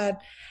older,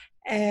 but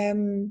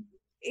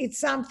it's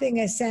something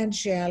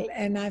essential.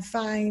 And I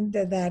find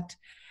that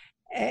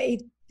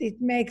it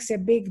makes a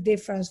big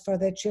difference for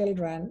the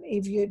children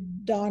if you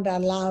don't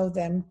allow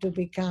them to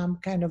become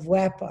kind of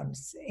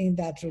weapons in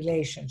that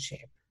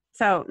relationship.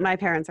 So my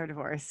parents are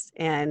divorced,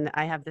 and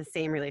I have the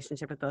same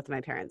relationship with both of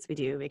my parents. We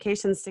do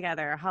vacations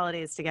together,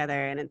 holidays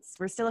together, and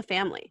we're still a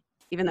family,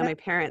 even though my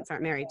parents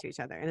aren't married to each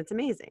other, and it's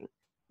amazing.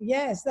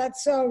 Yes,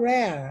 that's so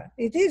rare.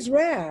 It is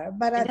rare,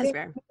 but I think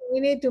we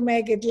need to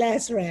make it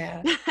less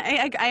rare.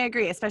 I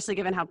agree, especially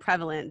given how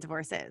prevalent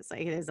divorce is.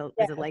 Like, it is a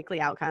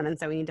likely outcome, and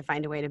so we need to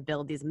find a way to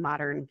build these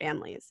modern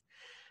families.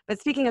 But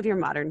speaking of your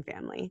modern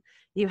family,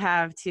 you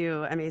have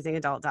 2 amazing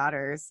adult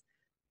daughters.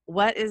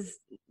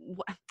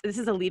 This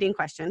is a leading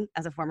question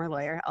as a former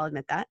lawyer, I'll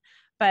admit that,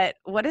 but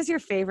what is your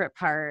favorite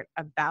part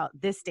about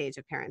this stage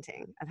of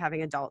parenting, of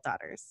having adult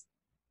daughters?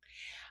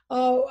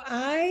 Oh,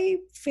 I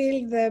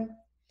feel the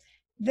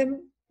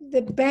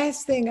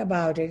best thing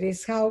about it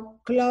is how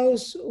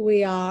close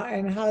we are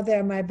and how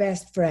they're my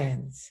best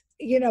friends.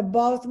 You know,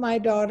 both my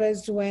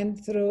daughters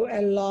went through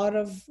a lot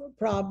of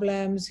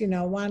problems. You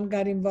know, one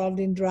got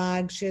involved in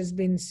drugs. She's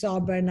been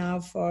sober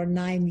now for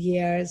 9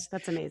 years.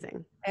 That's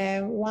amazing.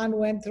 And one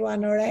went through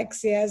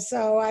anorexia.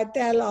 So I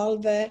tell all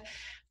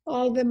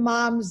the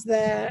moms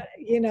that,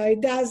 you know,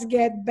 it does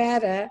get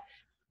better.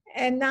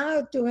 And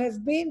now to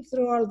have been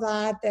through all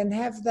that and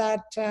have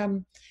that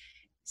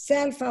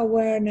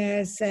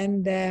self-awareness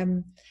and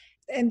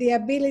the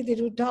ability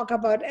to talk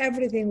about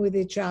everything with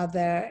each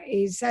other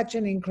is such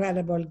an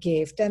incredible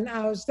gift. And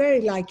I was very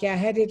lucky. I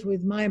had it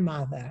with my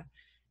mother,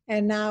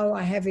 and now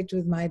I have it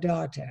with my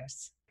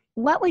daughters.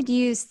 What would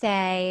you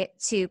say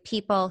to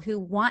people who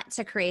want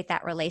to create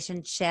that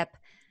relationship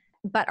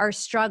but are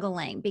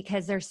struggling?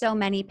 Because there's so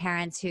many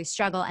parents who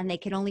struggle and they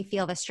can only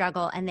feel the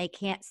struggle and they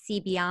can't see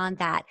beyond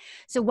that.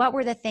 So what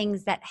were the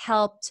things that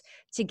helped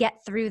to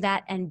get through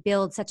that and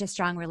build such a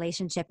strong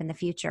relationship in the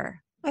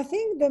future? I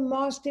think the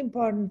most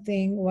important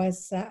thing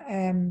was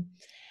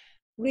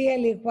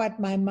really what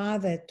my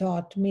mother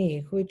taught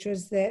me, which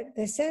was the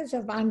sense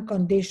of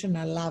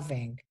unconditional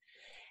loving.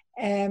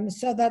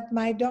 So that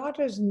my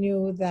daughters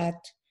knew that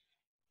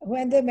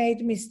when they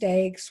made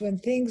mistakes, when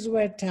things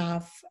were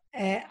tough,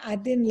 I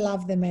didn't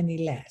love them any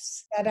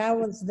less, that I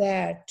was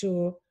there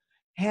to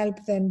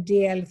help them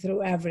deal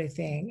through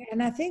everything.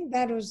 And I think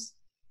that was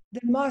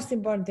the most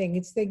important thing.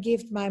 It's the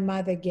gift my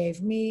mother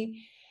gave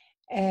me,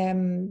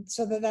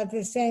 so that at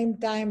the same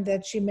time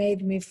that she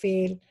made me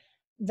feel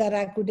that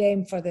I could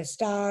aim for the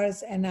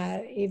stars, and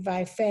if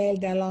I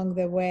failed along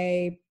the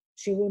way,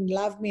 she wouldn't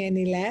love me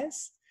any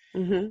less.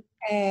 Mm-hmm.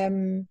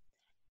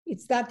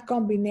 It's that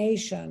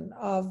combination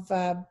of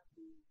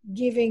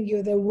giving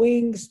you the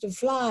wings to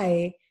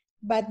fly,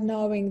 but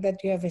knowing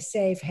that you have a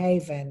safe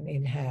haven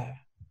in her.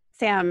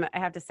 Sam, I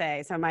have to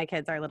say, so my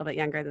kids are a little bit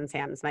younger than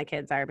Sam's. My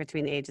kids are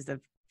between the ages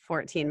of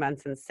 14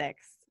 months and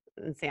 6,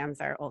 and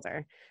Sam's are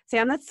older.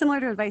 Sam, that's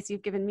similar to advice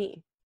you've given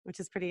me, which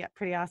is pretty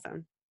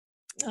awesome.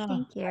 Oh,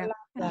 Thank you. I love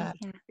that.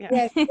 Yeah.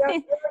 Yes,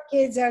 your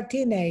kids are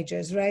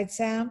teenagers, right,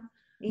 Sam?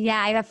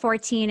 Yeah, I have a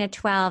 14, a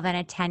 12, and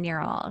a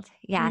 10-year-old.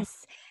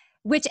 Yes.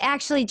 Which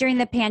actually during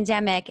the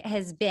pandemic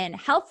has been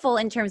helpful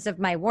in terms of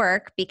my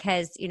work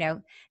because, you know,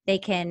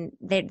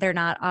 they're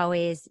not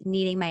always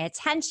needing my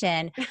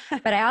attention,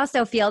 but I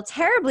also feel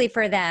terribly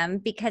for them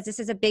because this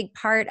is a big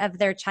part of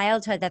their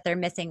childhood that they're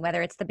missing,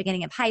 whether it's the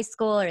beginning of high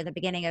school or the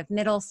beginning of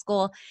middle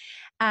school.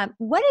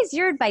 What is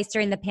your advice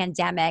during the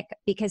pandemic?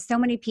 Because so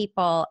many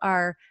people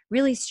are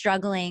really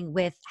struggling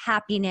with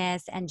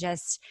happiness and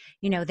just,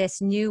 you know, this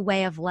new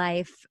way of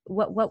life.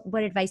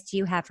 What advice do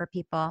you have for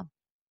people?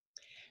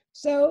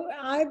 So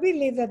I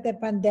believe that the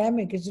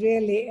pandemic is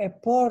really a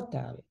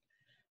portal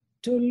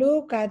to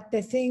look at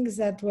the things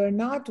that were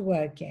not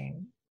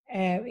working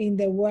in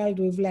the world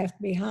we've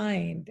left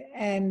behind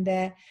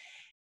and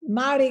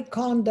Marie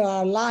Kondo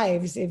our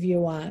lives, if you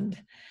want,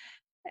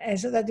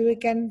 so that we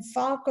can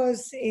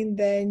focus in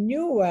the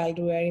new world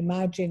we're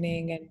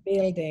imagining and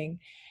building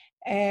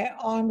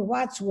on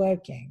what's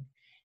working.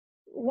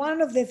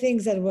 One of the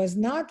things that was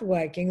not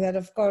working, that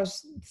of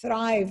course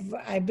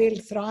I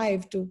built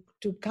Thrive to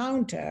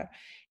counter,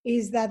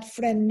 is that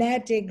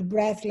frenetic,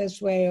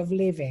 breathless way of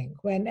living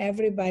when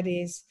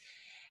everybody is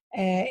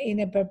in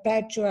a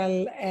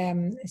perpetual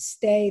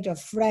state of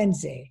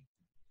frenzy.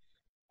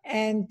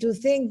 And to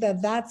think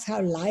that that's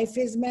how life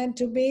is meant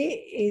to be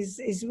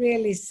is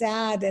really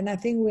sad. And I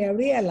think we are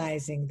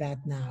realizing that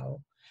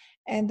now.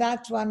 And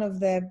that's one of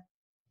the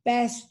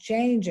best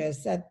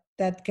changes that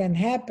can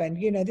happen.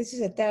 You know, this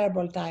is a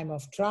terrible time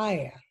of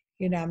trial.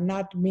 You know, I'm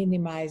not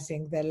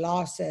minimizing the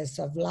losses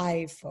of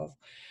life, of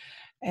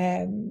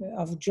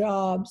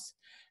jobs,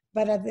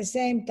 but at the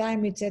same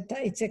time, it's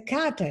a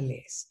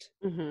catalyst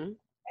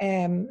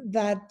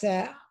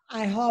that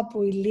I hope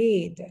will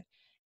lead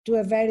to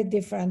a very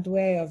different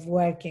way of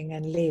working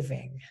and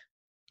living.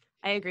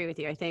 I agree with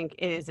you. I think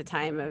it is a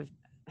time of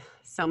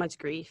so much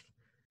grief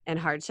and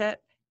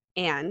hardship,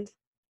 and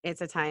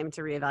it's a time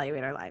to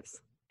reevaluate our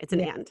lives. It's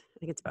an and. I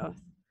think it's both.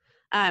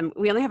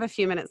 We only have a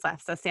few minutes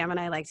left, so Sam and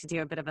I like to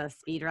do a bit of a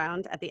speed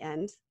round at the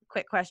end.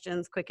 Quick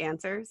questions, quick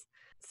answers.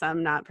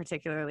 Some not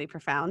particularly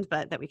profound,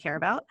 but that we care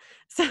about.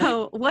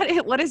 So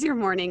what is your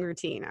morning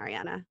routine,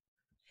 Ariana?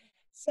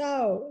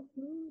 So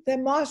the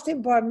most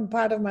important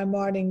part of my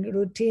morning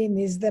routine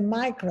is the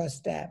micro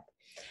step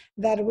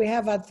that we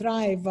have at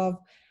Thrive of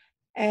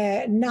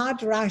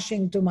not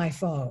rushing to my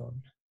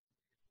phone.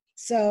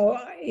 So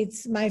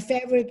it's my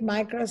favorite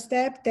micro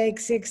step. Take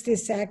 60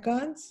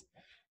 seconds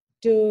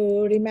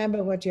to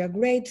remember what you're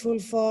grateful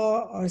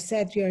for or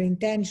set your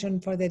intention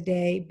for the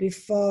day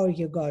before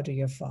you go to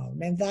your phone.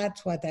 And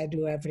that's what I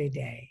do every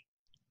day.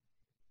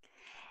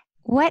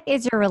 What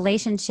is your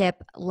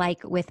relationship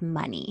like with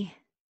money?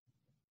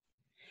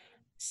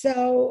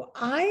 So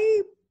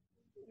I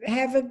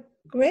have a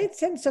great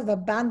sense of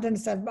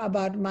abundance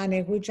about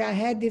money, which I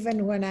had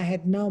even when I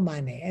had no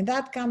money. And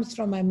that comes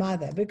from my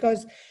mother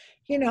because,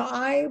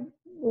 I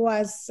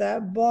was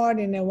born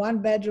in a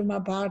one-bedroom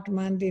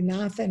apartment in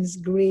Athens,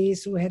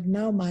 Greece. We had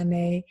no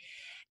money.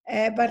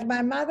 But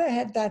my mother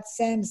had that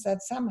sense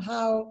that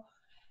somehow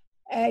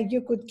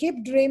you could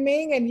keep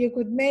dreaming and you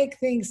could make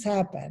things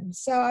happen.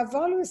 So I've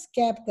always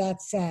kept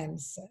that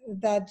sense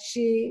that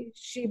she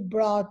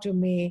brought to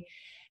me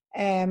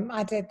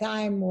at a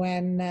time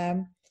when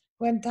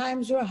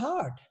times were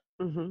hard.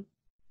 Mm-hmm.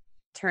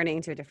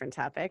 Turning to a different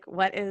topic,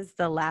 what is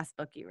the last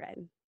book you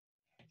read?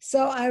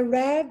 So I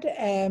read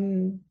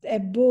a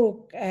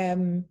book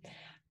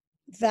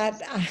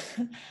that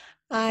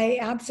I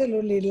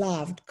absolutely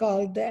loved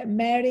called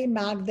Mary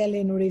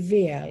Magdalene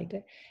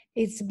Revealed.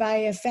 It's by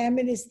a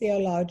feminist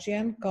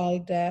theologian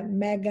called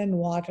Megan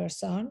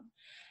Watterson.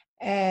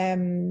 I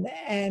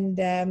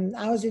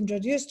was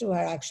introduced to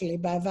her actually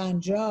by Van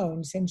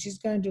Jones, and she's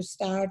going to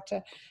start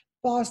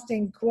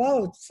posting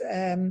quotes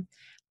on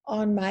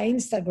my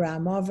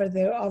Instagram over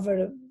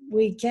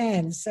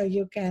weekend, so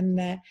you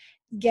can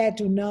get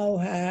to know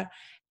her,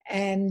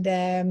 and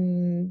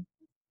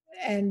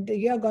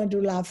you're going to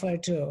love her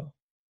too.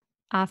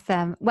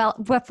 Awesome. Well,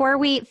 before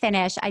we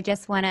finish, I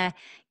just want to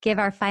give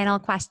our final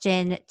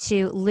question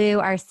to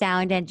Lou, our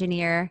sound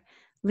engineer.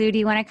 Lou, do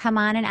you want to come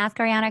on and ask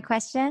Ariana a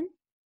question?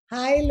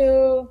 Hi,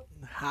 Lou.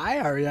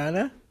 Hi,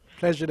 Ariana.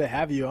 Pleasure to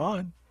have you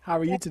on. How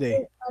are you today?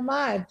 Thank you so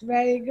much.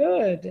 Very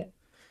good.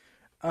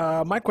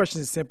 My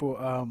question is simple.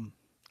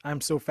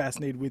 I'm so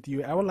fascinated with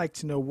you. I would like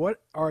to know,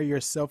 what are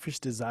your selfish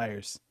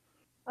desires?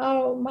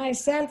 Oh, my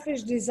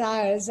selfish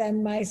desires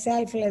and my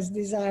selfless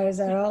desires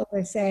are all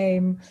the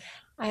same.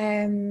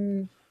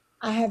 I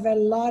have a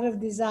lot of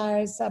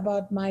desires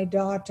about my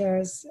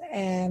daughters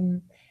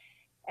and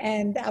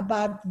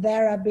about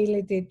their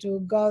ability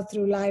to go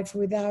through life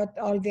without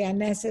all the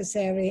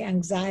unnecessary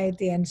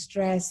anxiety and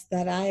stress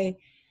that I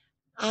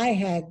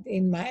had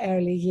in my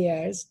early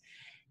years.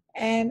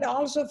 And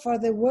also for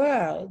the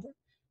world,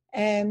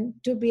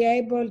 to be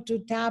able to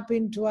tap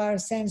into our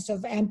sense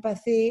of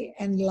empathy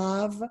and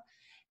love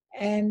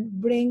and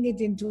bring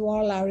it into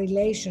all our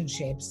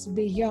relationships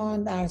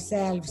beyond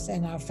ourselves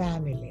and our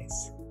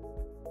families.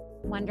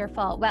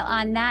 Wonderful. Well,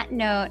 on that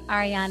note,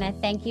 Ariana,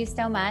 thank you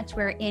so much.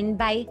 We're in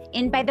by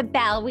the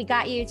bell. We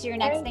got you to your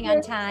next thing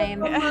on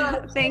time.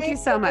 So Thank you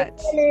so much.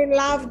 I really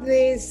loved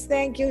this.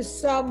 Thank you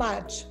so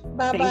much.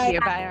 Bye-bye. Thank you.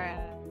 Bye, Ariana.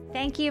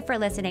 Thank you for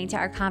listening to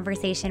our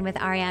conversation with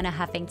Ariana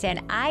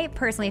Huffington. I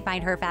personally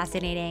find her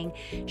fascinating.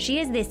 She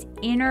has this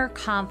inner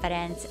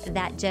confidence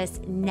that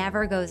just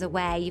never goes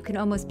away. You can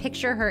almost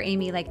picture her,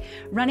 Amy, like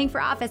running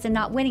for office and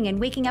not winning and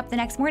waking up the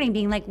next morning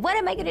being like, what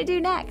am I going to do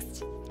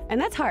next?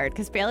 And that's hard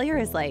because failure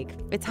is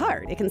it's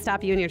hard. It can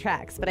stop you in your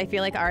tracks. But I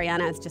feel like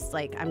Ariana is just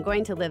I'm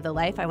going to live the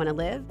life I want to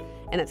live,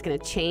 and it's going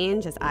to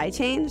change as I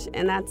change.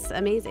 And that's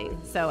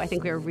amazing. So I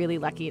think we were really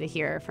lucky to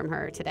hear from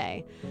her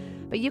today.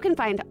 But you can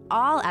find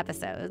all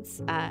episodes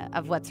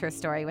of What's Her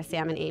Story with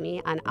Sam and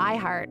Amy on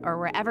iHeart or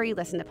wherever you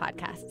listen to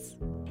podcasts.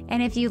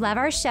 And if you love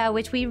our show,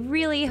 which we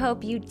really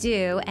hope you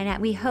do,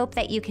 and we hope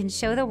that you can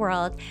show the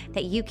world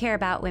that you care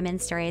about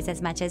women's stories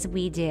as much as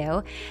we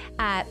do,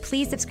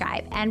 please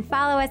subscribe and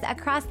follow us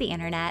across the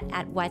internet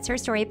at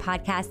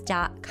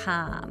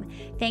whatsherstorypodcast.com.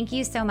 Thank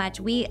you so much.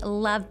 We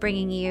love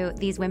bringing you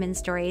these women's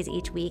stories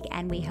each week,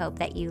 and we hope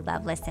that you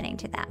love listening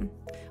to them.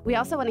 We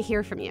also want to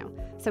hear from you.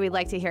 So we'd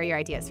like to hear your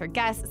ideas for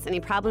guests, any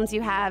problems you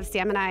have.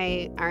 Sam and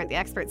I aren't the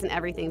experts in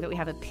everything, but we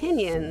have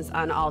opinions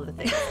on all the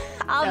things.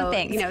 The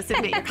things.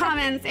 Submit your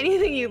comments,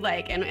 anything you'd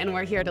like, and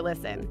we're here to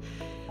listen.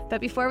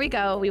 But before we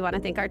go, we want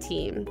to thank our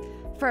team.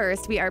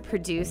 First, we are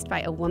produced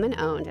by a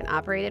woman-owned and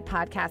operated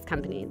podcast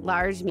company,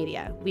 Large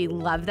Media. We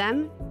love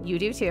them. You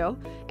do too.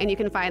 And you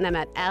can find them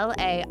at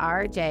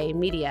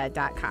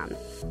larjmedia.com.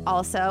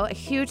 Also, a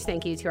huge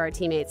thank you to our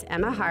teammates,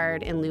 Emma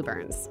Hard and Lou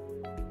Burns.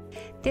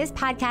 This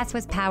podcast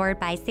was powered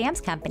by Sam's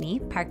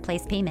company, Park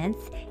Place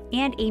Payments,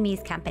 and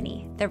Amy's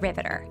company, The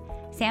Riveter.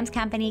 Sam's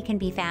company can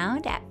be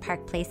found at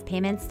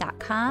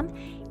parkplacepayments.com,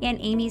 and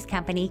Amy's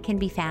company can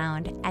be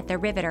found at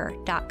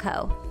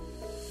theriveter.co.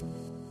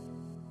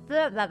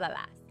 blah, blah, blah,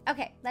 blah.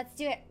 Okay, let's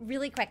do it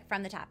really quick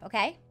from the top,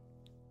 okay?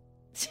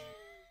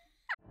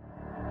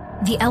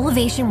 The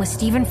Elevation with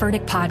Stephen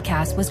Furtick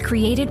podcast was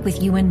created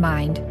with you in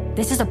mind.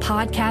 This is a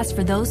podcast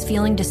for those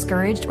feeling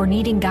discouraged or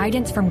needing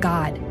guidance from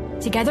God.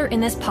 Together in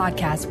this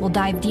podcast, we'll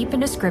dive deep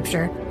into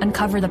Scripture,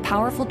 uncover the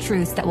powerful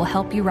truths that will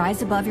help you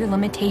rise above your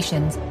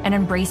limitations and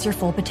embrace your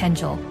full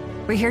potential.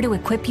 We're here to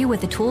equip you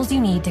with the tools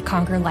you need to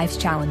conquer life's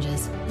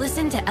challenges.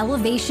 Listen to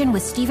Elevation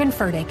with Stephen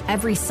Furtick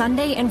every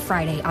Sunday and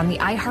Friday on the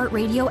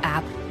iHeartRadio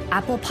app,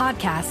 Apple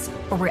Podcasts,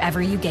 or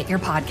wherever you get your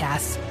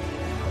podcasts.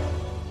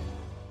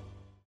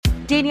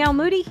 Danielle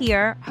Moody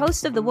here,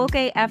 host of the Woke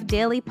AF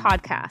Daily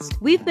podcast.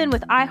 We've been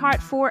with iHeart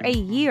for a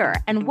year,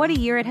 and what a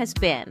year it has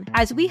been.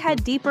 As we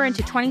head deeper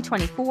into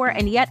 2024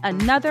 and yet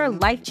another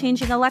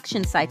life-changing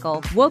election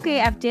cycle, Woke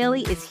AF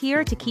Daily is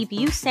here to keep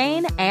you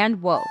sane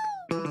and woke.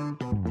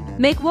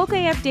 Make Woke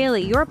AF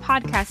Daily your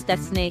podcast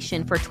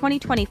destination for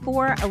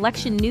 2024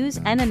 election news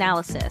and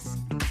analysis.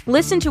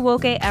 Listen to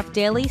Woke AF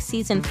Daily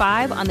Season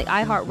 5 on the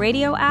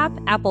iHeartRadio app,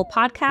 Apple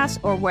Podcasts,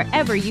 or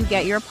wherever you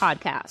get your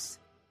podcasts.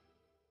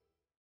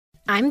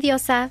 I'm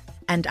Diosa.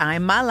 And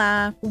I'm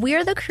Mala.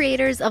 We're the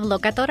creators of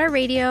Locatora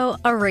Radio,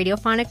 a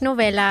radiophonic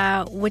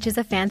novela, which is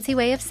a fancy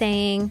way of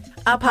saying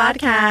a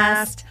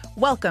podcast.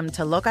 Welcome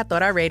to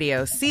Locatora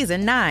Radio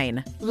Season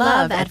 9.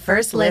 Love at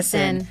First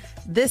Listen.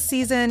 This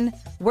season,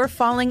 we're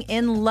falling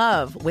in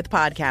love with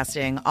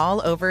podcasting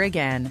all over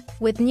again.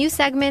 With new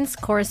segments,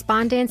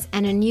 correspondence,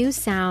 and a new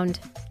sound.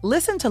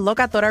 Listen to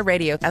Locatora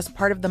Radio as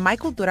part of the My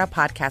Cultura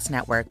Podcast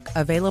Network.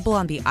 Available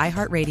on the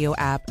iHeartRadio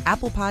app,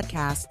 Apple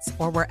Podcasts,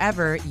 or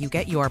wherever you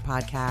get your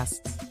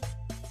podcasts.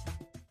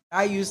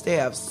 I used to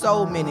have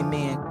so many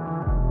men.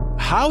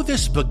 How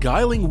this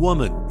beguiling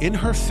woman in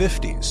her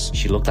 50s,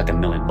 she looked like $1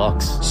 million,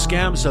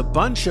 scams a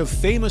bunch of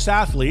famous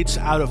athletes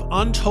out of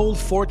untold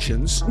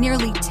fortunes.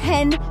 Nearly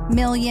 $10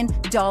 million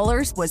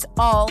was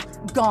all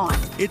gone.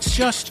 It's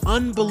just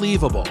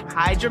unbelievable.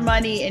 Hide your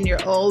money in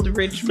your old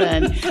rich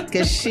man,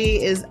 because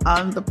she is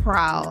on the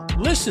prowl.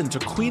 Listen to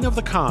Queen of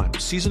the Con,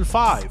 Season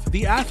 5,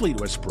 The Athlete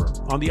Whisperer,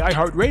 on the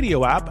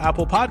iHeartRadio app,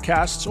 Apple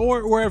Podcasts,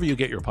 or wherever you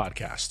get your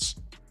podcasts.